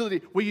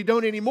responsibility. Well, you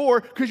don't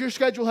anymore because your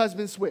schedule has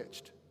been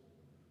switched.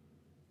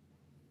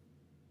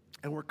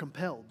 And we're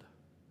compelled.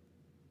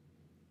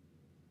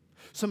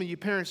 Some of you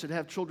parents that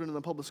have children in the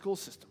public school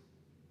system,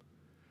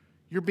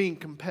 you're being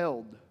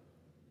compelled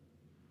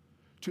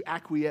to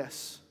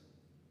acquiesce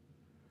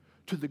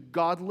to the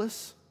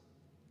godless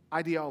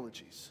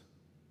ideologies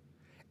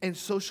and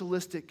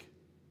socialistic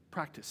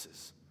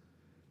practices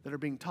that are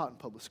being taught in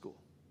public school.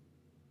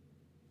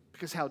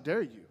 Because how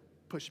dare you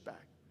push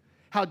back?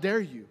 How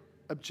dare you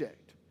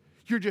object?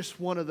 You're just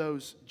one of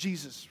those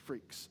Jesus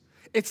freaks.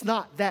 It's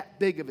not that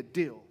big of a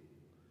deal.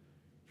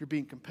 You're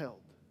being compelled.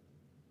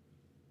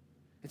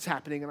 It's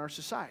happening in our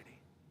society.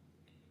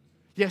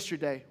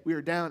 Yesterday, we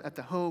were down at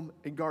the Home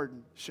and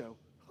Garden Show.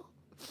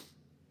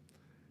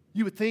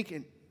 You would think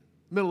in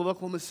the middle of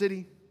Oklahoma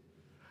City,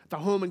 the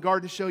Home and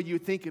Garden Show, you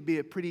would think it'd be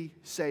a pretty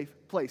safe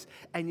place.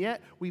 And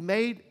yet, we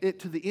made it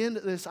to the end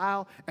of this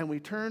aisle, and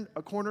we turned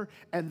a corner,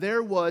 and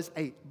there was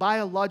a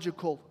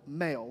biological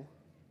male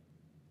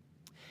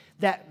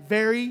that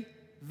very,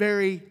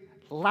 very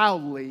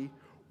loudly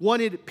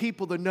wanted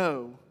people to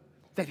know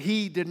that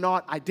he did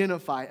not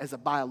identify as a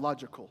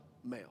biological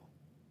male.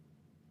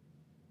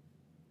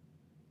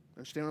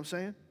 Understand what I'm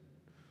saying?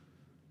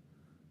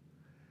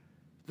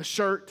 The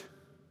shirt,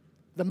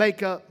 the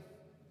makeup,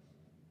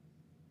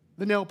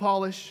 the nail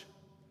polish,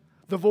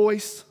 the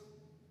voice,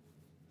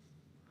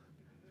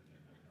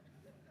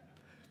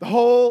 the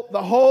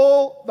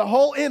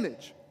whole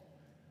image.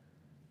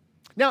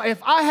 Now,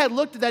 if I had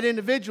looked at that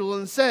individual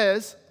and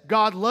says,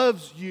 God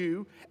loves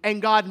you and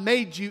God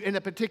made you in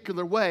a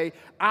particular way,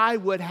 I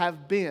would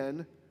have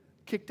been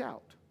kicked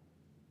out.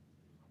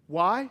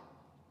 Why?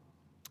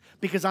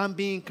 Because I'm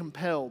being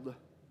compelled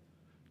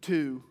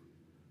to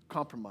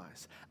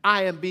compromise.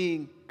 I am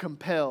being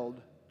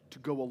compelled to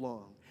go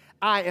along.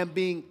 I am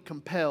being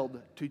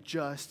compelled to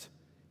just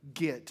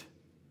get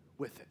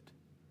with it.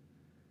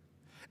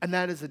 And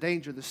that is the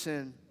danger of the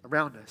sin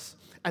around us.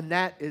 And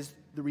that is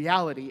the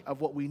reality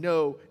of what we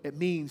know it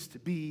means to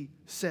be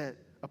set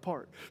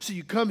apart. So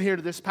you come here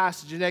to this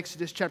passage in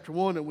Exodus chapter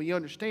 1 and we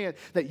understand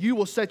that you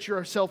will set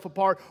yourself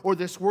apart or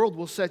this world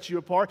will set you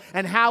apart.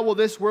 And how will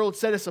this world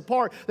set us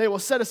apart? They will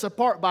set us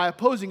apart by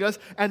opposing us.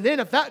 And then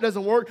if that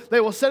doesn't work,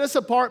 they will set us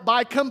apart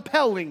by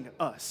compelling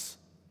us.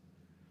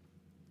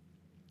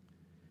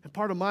 And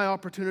part of my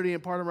opportunity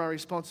and part of my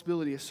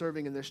responsibility as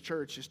serving in this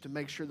church is to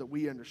make sure that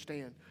we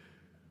understand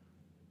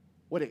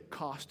what it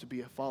costs to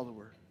be a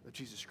follower of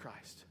Jesus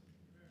Christ.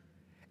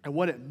 And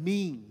what it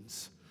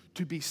means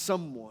to be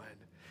someone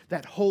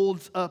that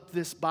holds up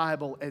this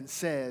Bible and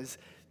says,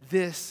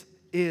 this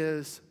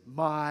is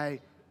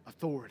my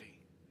authority.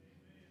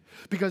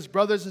 Because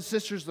brothers and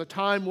sisters, the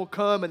time will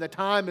come and the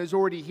time is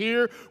already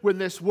here when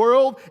this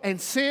world and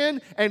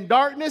sin and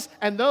darkness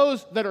and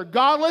those that are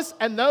godless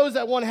and those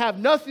that want to have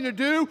nothing to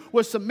do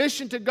with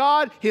submission to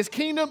God, His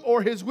kingdom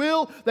or His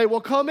will, they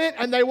will come in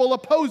and they will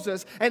oppose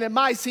us. And it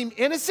might seem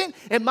innocent,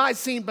 it might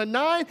seem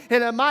benign,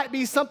 and it might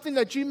be something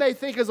that you may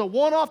think is a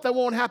one-off that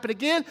won't happen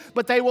again,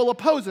 but they will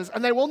oppose us.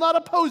 And they will not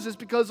oppose us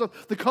because of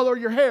the color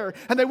of your hair.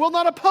 And they will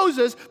not oppose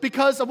us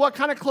because of what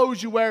kind of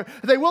clothes you wear.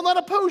 They will not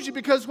oppose you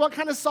because what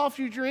kind of soft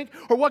you drink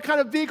or what kind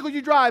of vehicle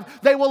you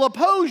drive. They will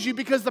oppose you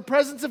because of the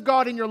presence of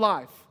God in your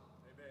life.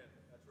 Amen.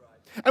 That's right.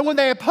 And when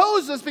they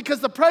oppose us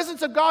because the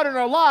presence of God in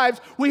our lives,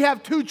 we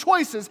have two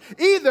choices.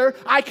 Either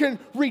I can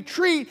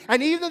retreat,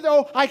 and even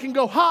though I can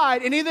go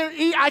hide, and either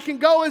I can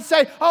go and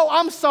say, oh,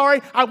 I'm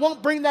sorry, I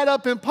won't bring that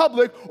up in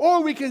public,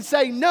 or we can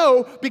say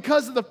no,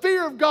 because of the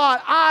fear of God,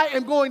 I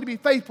am going to be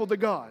faithful to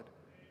God.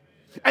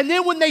 And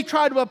then when they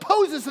try to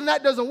oppose us and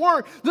that doesn't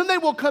work, then they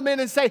will come in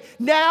and say,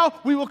 now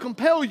we will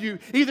compel you.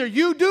 Either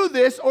you do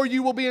this or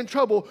you will be in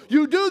trouble.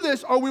 You do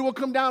this or we will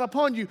come down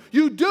upon you.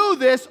 You do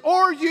this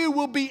or you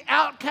will be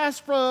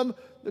outcast from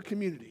the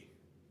community.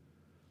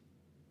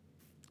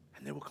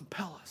 And they will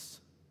compel us.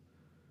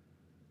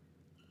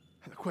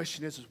 And the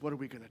question is what are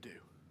we going to do?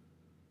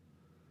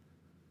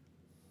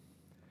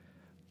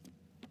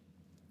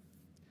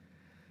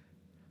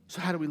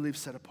 So how do we live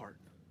set apart?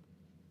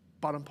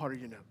 Bottom part of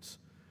your notes.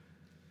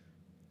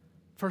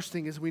 First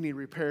thing is we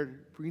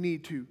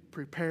need to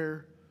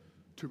prepare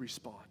to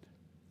respond.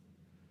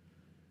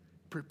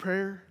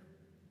 Prepare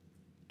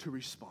to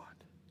respond.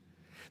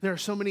 There are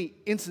so many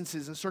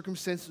instances and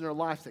circumstances in our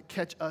life that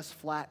catch us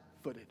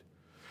flat-footed.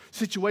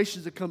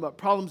 Situations that come up,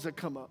 problems that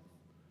come up,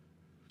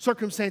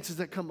 circumstances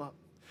that come up.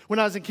 When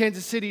I was in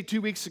Kansas City 2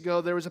 weeks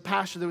ago, there was a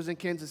pastor that was in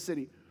Kansas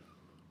City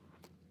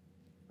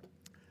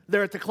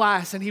there at the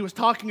class, and he was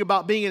talking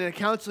about being in a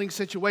counseling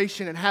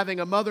situation and having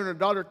a mother and a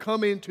daughter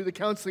come into the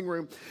counseling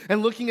room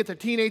and looking at the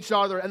teenage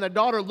daughter, and the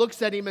daughter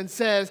looks at him and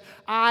says,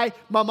 my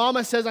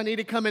mama says I need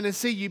to come in and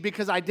see you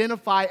because I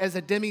identify as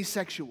a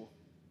demisexual.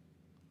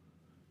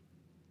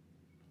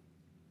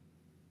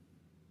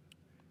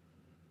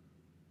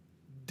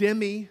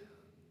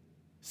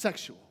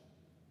 Demisexual.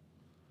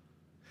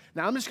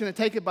 Now, I'm just going to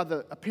take it by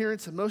the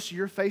appearance of most of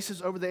your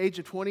faces over the age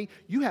of 20.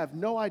 You have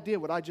no idea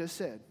what I just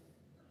said.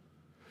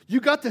 You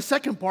got the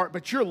second part,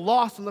 but you're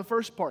lost in the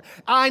first part.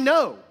 I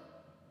know.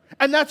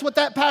 And that's what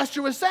that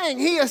pastor was saying.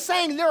 He is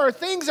saying there are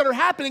things that are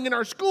happening in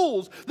our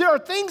schools. There are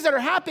things that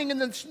are happening in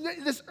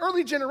this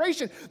early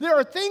generation. There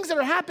are things that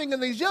are happening in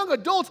these young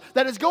adults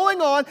that is going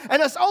on,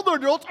 and us older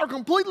adults are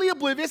completely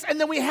oblivious, and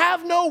then we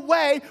have no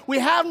way, we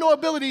have no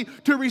ability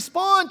to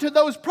respond to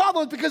those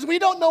problems because we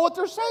don't know what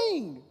they're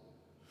saying.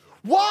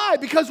 Why?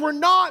 Because we're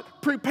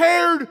not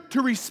prepared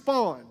to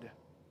respond.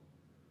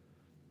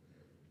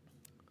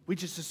 We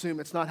just assume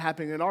it's not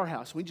happening in our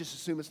house. We just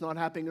assume it's not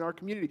happening in our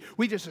community.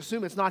 We just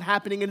assume it's not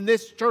happening in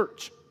this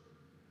church.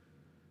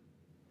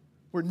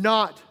 We're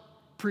not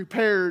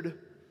prepared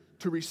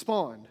to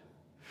respond.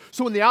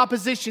 So when the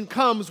opposition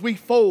comes, we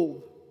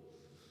fold.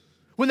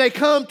 When they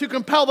come to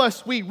compel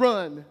us, we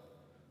run.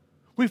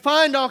 We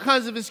find all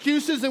kinds of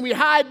excuses and we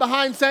hide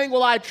behind saying,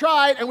 well, I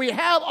tried. And we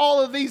have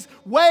all of these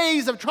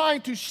ways of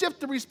trying to shift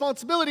the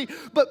responsibility,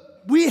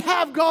 but we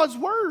have God's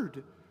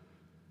word.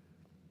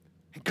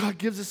 And God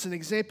gives us an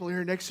example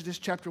here in Exodus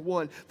chapter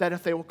 1 that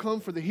if they will come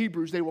for the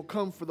Hebrews, they will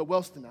come for the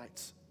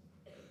Welstonites.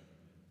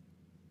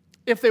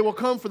 If they will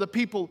come for the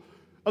people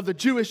of the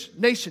Jewish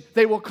nation,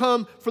 they will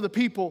come for the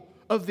people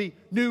of the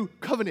new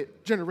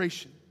covenant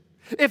generation.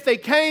 If they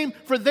came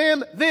for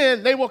them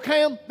then, they will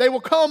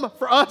come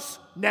for us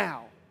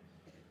now.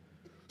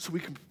 So we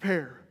can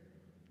prepare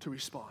to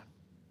respond.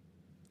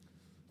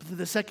 But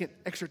the second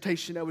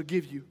exhortation I would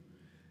give you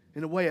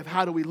in a way of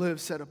how do we live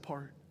set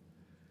apart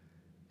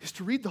is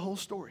to read the whole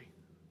story.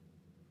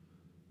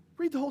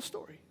 Read the whole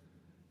story.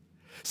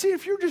 See,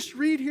 if you just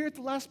read here at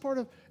the last part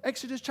of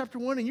Exodus chapter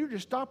 1 and you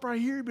just stop right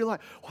here and be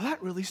like, well,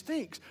 that really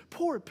stinks.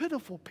 Poor,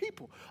 pitiful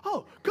people.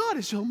 Oh, God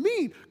is so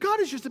mean. God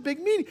is just a big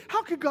meanie.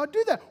 How could God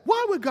do that?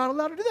 Why would God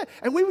allow to do that?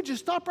 And we would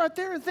just stop right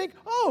there and think,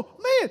 oh,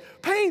 man,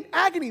 pain,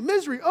 agony,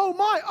 misery, oh,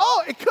 my,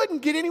 oh, it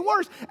couldn't get any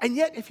worse. And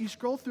yet, if you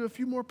scroll through a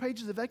few more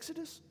pages of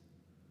Exodus,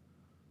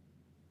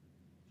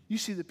 you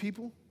see the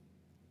people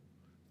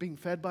being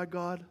fed by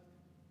God,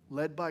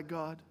 led by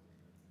God,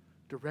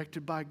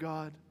 directed by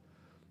God,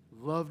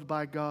 loved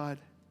by God,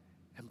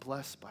 and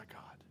blessed by God.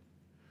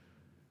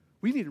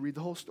 We need to read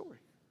the whole story.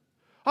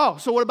 Oh,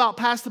 so what about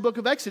past the book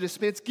of Exodus,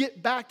 Spence?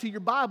 Get back to your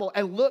Bible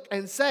and look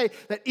and say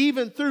that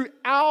even through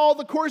all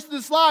the course of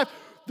this life,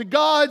 the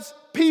God's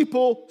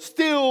people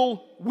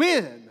still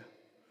win.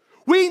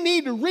 We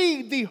need to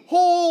read the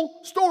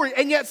whole story.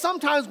 And yet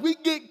sometimes we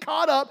get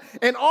caught up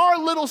in our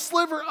little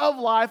sliver of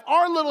life,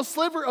 our little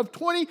sliver of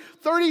 20,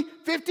 30,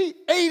 50,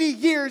 80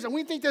 years, and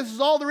we think this is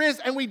all there is,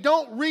 and we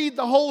don't read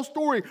the whole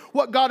story,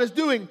 what God is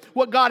doing,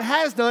 what God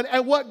has done,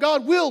 and what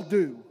God will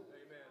do. Amen.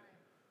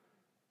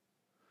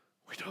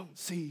 We don't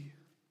see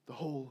the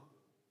whole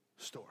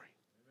story.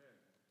 Amen.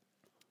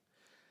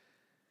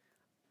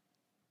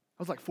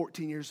 I was like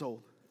 14 years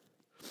old.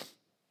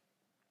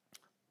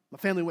 My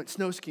family went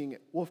snow skiing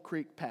at Wolf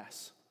Creek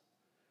Pass.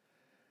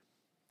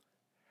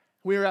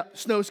 We were out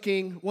snow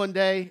skiing one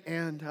day,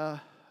 and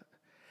the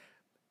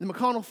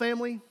McConnell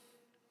family,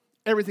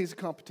 everything's a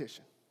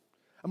competition.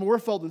 I mean, we're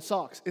folding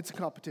socks. It's a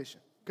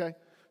competition, okay?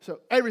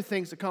 So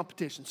everything's a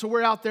competition. So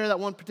we're out there that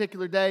one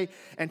particular day,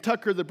 and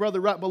Tucker, the brother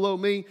right below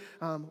me,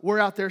 we're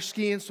out there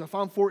skiing. So if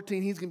I'm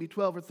 14, he's going to be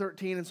 12 or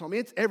 13. And so I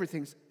mean,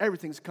 everything's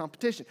a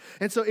competition.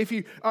 And so if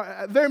you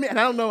are and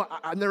I don't know,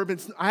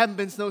 I haven't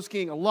been snow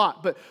skiing a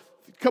lot, but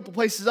couple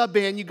places I've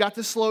been, you got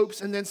the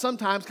slopes, and then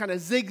sometimes kind of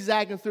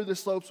zigzagging through the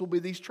slopes will be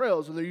these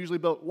trails, and they're usually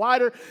built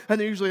wider, and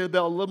they're usually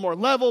built a little more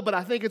level, but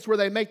I think it's where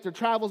they make their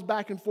travels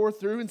back and forth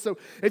through. And so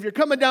if you're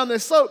coming down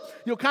this slope,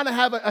 you'll kind of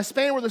have a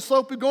span where the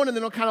slope is going, and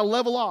then it'll kind of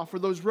level off, where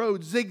those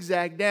roads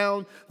zigzag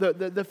down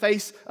the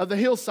face of the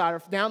hillside,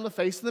 or down the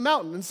face of the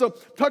mountain. And so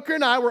Tucker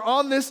and I were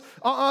on this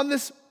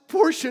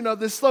portion of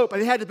this slope,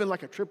 and it had to have been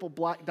like a triple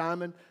black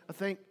diamond, I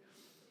think.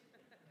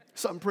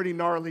 Something pretty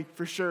gnarly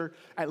for sure,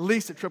 at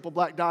least a triple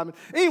black diamond.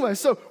 Anyway,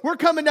 so we're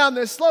coming down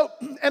this slope,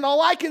 and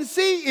all I can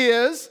see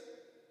is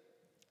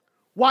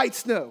white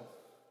snow.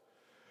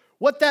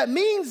 What that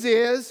means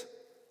is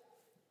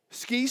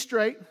skis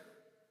straight,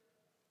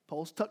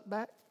 poles tucked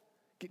back,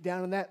 get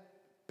down in that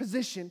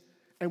position,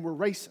 and we're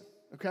racing,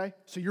 okay?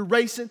 So you're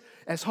racing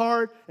as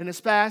hard and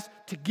as fast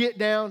to get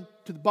down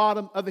to the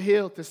bottom of the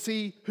hill to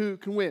see who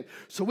can win.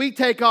 So we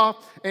take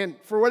off, and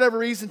for whatever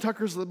reason,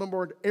 Tucker's a little bit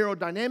more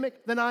aerodynamic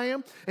than I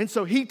am, and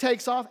so he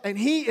takes off, and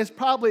he is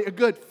probably a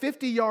good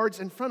 50 yards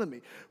in front of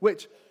me,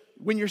 which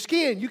when you're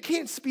skiing, you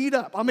can't speed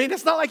up. I mean,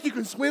 it's not like you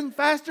can swim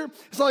faster.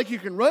 It's not like you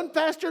can run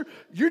faster.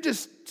 You're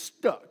just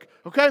stuck,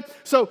 okay?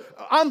 So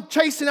I'm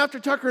chasing after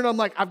Tucker, and I'm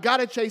like, I've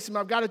got to chase him.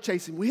 I've got to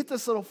chase him. We hit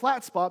this little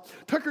flat spot.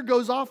 Tucker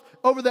goes off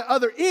over the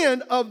other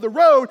end of the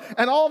road,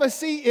 and all I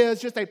see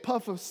is just a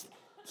puff of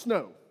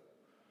snow.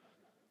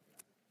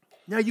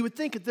 Now, you would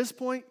think at this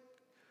point,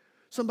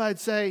 somebody'd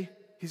say,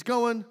 he's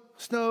going,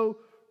 snow,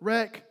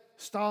 wreck,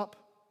 stop.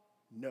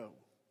 No.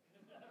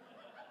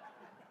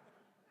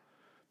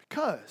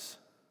 Because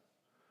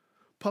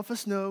puff of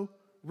snow,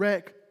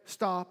 wreck,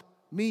 stop,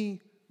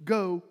 me,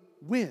 go,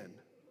 win.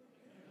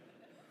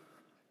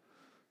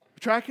 You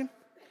tracking?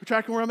 You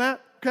tracking where I'm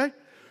at? Okay?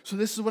 So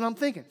this is what I'm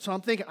thinking. So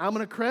I'm thinking, I'm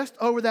going to crest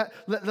over that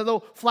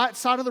little flat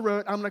side of the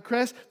road. I'm going to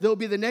crest. There'll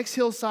be the next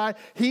hillside.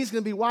 He's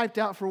going to be wiped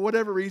out for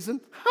whatever reason.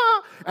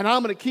 Ha! And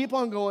I'm going to keep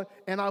on going,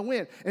 and I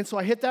win. And so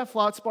I hit that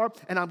flat spot,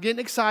 and I'm getting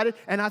excited,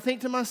 and I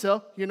think to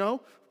myself,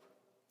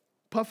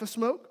 puff of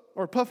smoke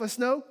or puff of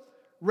snow,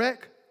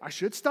 wreck. I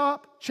should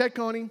stop, check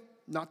on him.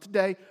 Not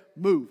today.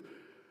 Move.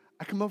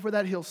 I come over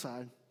that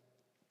hillside,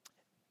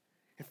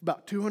 and for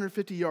about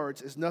 250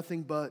 yards is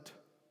nothing but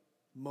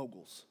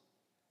moguls.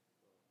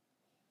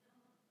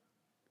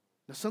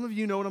 Now, some of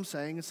you know what I'm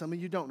saying, and some of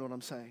you don't know what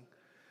I'm saying.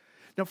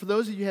 Now, for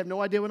those of you who have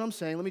no idea what I'm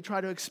saying, let me try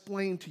to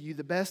explain to you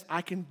the best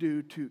I can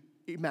do to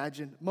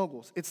imagine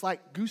moguls. It's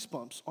like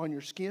goosebumps on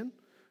your skin,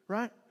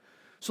 right?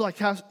 So like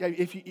how,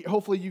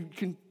 hopefully you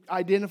can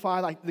identify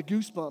like the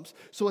goosebumps.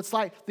 So it's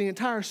like the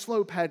entire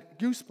slope had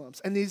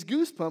goosebumps. And these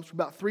goosebumps were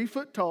about 3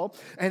 foot tall,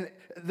 and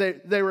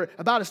they were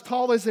about as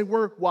tall as they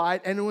were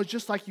wide, and it was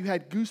just like you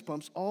had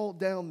goosebumps all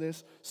down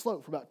this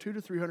slope for about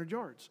 200 to 300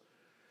 yards.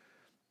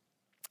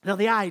 Now,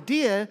 the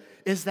idea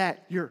is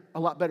that you're a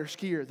lot better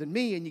skier than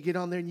me, and you get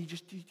on there and you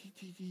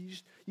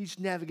just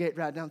navigate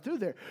right down through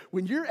there.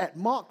 When you're at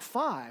Mach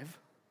 5,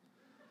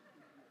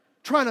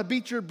 trying to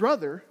beat your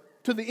brother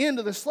to the end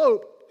of the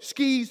slope,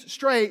 skis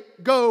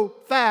straight, go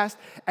fast,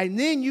 and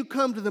then you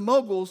come to the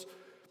moguls,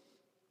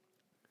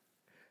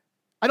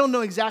 I don't know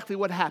exactly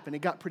what happened. It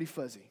got pretty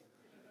fuzzy.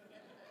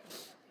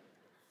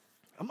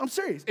 I'm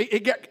serious.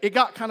 It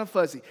got kind of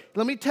fuzzy.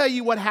 Let me tell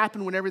you what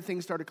happened when everything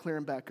started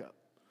clearing back up.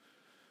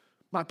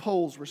 My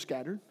poles were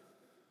scattered.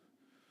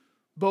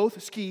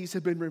 Both skis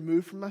had been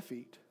removed from my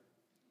feet.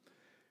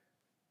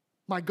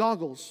 My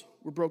goggles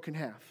were broken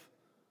in half.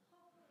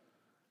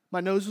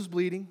 My nose was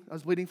bleeding. I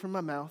was bleeding from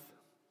my mouth.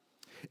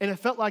 And it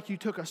felt like you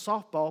took a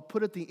softball,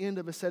 put it at the end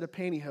of a set of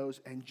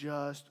pantyhose, and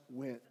just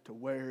went to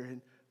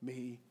wearing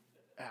me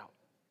out.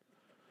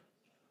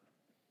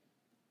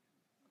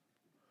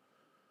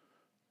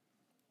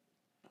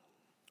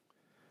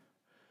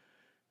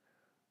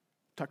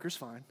 Tucker's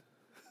fine.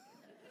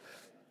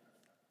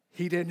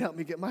 He didn't help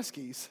me get my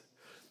skis.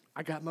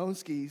 I got my own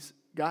skis,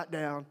 got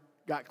down,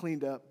 got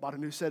cleaned up, bought a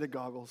new set of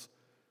goggles.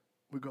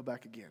 We go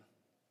back again.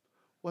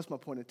 What's my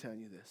point of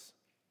telling you this?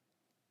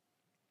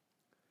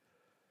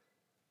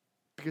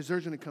 Because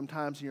there's going to come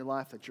times in your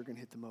life that you're going to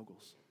hit the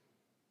moguls.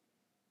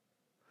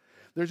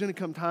 There's going to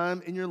come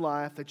time in your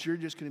life that you're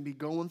just going to be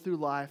going through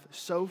life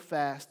so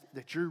fast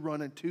that you're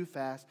running too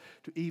fast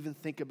to even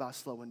think about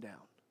slowing down.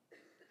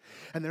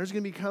 And there's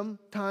going to become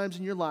times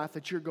in your life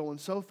that you're going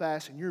so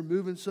fast and you're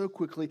moving so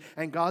quickly,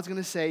 and God's going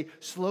to say,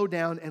 slow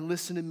down and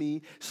listen to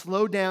me.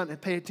 Slow down and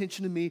pay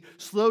attention to me.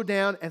 Slow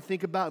down and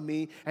think about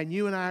me. And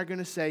you and I are going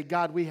to say,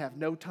 God, we have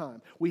no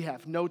time. We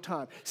have no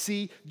time.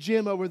 See,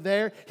 Jim over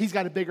there, he's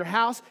got a bigger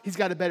house. He's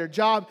got a better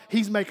job.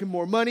 He's making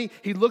more money.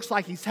 He looks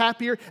like he's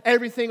happier.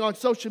 Everything on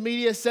social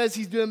media says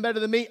he's doing better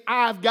than me.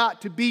 I've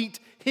got to beat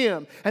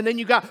him. And then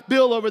you got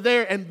Bill over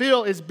there, and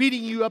Bill is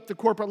beating you up the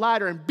corporate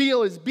ladder, and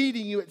Bill is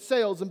beating you at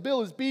sales, and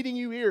Bill is beating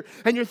you here,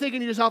 and you're thinking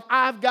to yourself,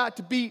 I've got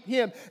to beat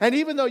him. And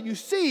even though you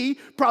see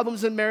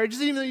problems in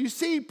marriages, even though you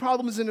see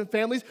problems in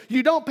families,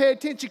 you don't pay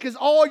attention because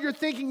all you're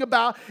thinking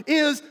about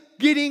is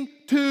getting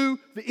to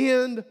the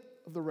end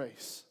of the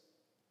race.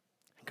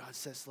 And God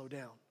says, slow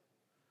down.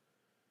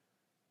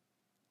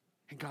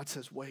 And God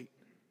says, wait.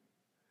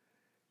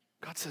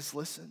 God says,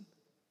 listen.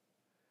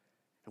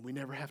 and we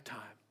never have time.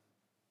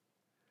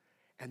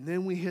 And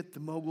then we hit the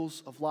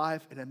moguls of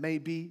life, and it may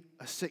be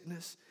a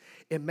sickness.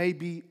 It may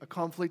be a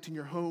conflict in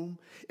your home.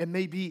 It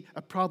may be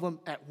a problem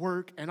at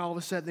work, and all of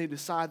a sudden they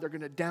decide they're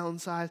going to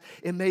downsize.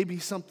 It may be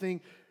something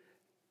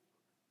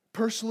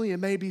personally. It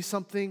may be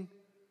something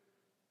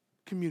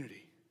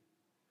community.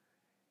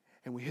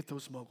 And we hit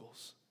those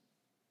moguls,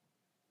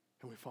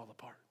 and we fall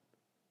apart.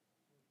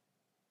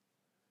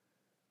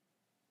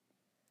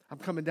 I'm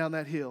coming down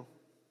that hill.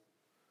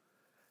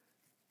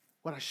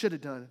 What I should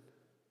have done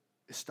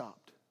is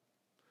stopped,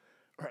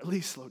 or at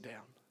least slowed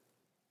down.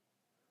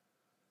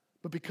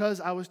 But because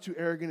I was too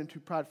arrogant and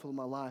too prideful in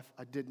my life,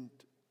 I didn't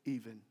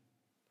even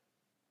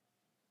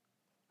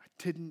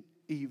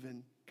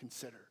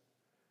consider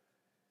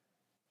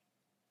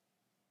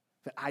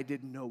that I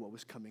didn't know what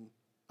was coming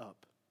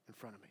up in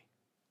front of me.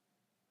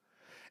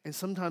 And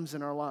sometimes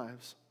in our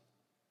lives,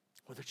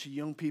 whether it's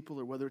young people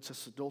or whether it's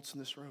us adults in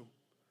this room,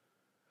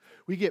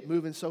 we get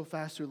moving so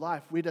fast through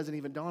life, it doesn't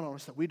even dawn on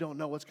us that we don't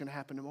know what's going to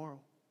happen tomorrow.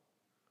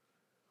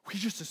 We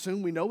just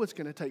assume we know what's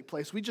going to take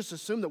place. We just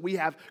assume that we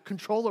have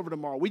control over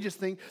tomorrow. We just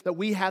think that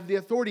we have the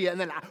authority, and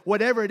then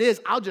whatever it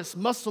is, I'll just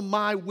muscle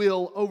my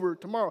will over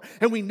tomorrow.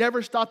 And we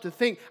never stop to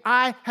think,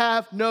 I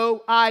have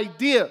no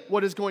idea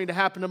what is going to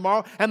happen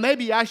tomorrow, and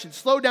maybe I should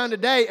slow down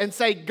today and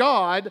say,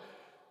 God,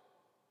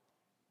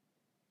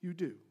 you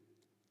do.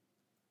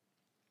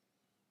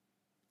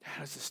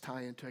 How does this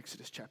tie into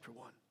Exodus chapter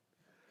 1?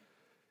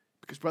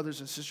 Because brothers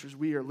and sisters,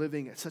 we are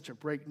living at such a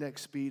breakneck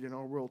speed in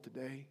our world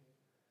today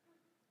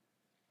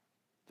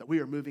that we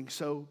are moving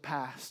so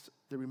past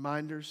the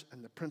reminders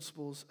and the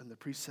principles and the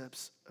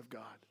precepts of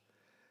God.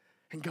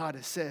 And God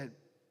has said,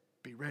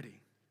 be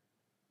ready.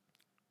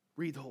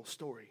 Read the whole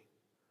story.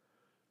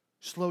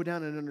 Slow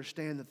down and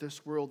understand that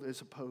this world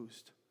is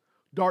opposed.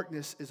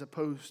 Darkness is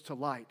opposed to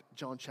light,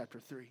 John chapter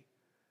 3.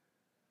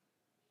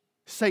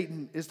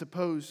 Satan is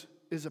opposed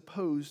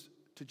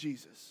to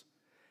Jesus.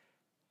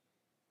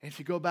 And if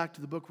you go back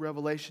to the book of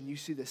Revelation, you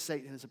see that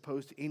Satan is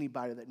opposed to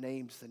anybody that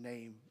names the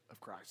name of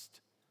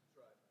Christ.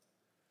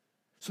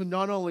 So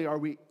not only are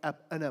we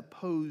an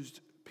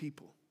opposed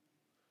people,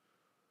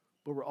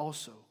 but we're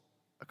also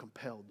a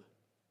compelled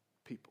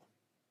people.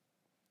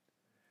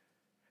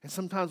 And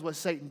sometimes what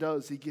Satan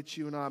does, he gets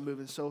you and I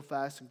moving so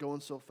fast and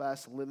going so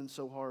fast and living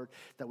so hard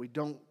that we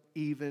don't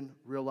even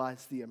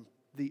realize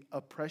the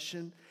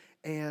oppression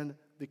and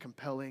the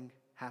compelling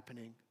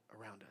happening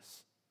around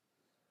us.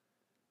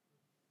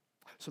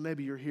 So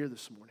maybe you're here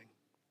this morning.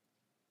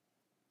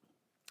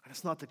 And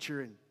it's not that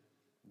you're in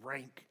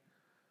rank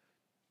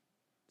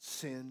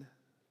sin.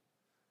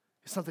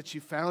 It's not that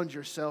you found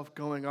yourself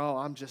going, oh,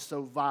 I'm just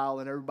so vile,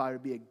 and everybody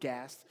would be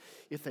aghast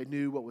if they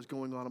knew what was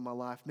going on in my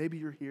life. Maybe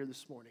you're here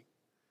this morning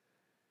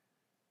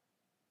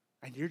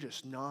and you're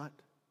just not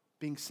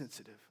being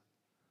sensitive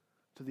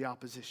to the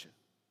opposition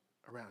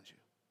around you.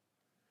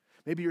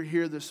 Maybe you're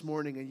here this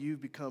morning and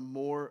you've become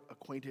more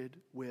acquainted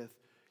with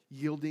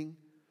yielding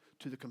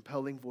to the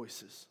compelling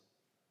voices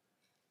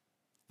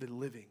than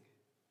living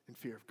in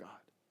fear of God.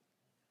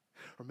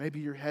 Or maybe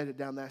you're headed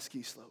down that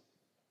ski slope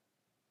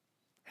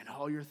and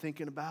all you're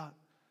thinking about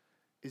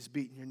is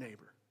beating your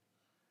neighbor,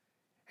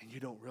 and you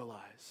don't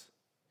realize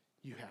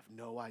you have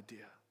no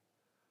idea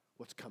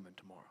what's coming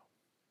tomorrow.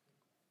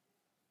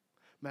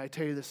 May I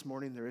tell you this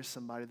morning, there is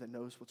somebody that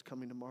knows what's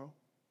coming tomorrow.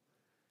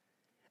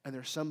 And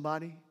there's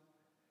somebody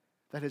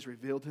that has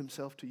revealed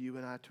himself to you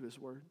and I through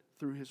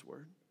his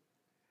word.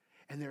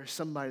 And there is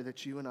somebody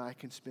that you and I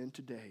can spend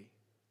today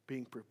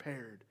being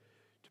prepared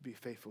to be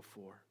faithful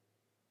for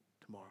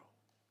tomorrow.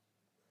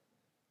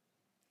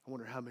 I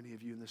wonder how many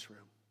of you in this room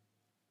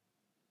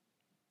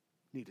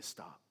need to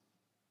stop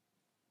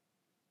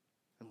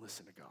and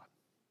listen to God.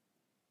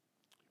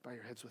 Bow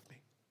your heads with me.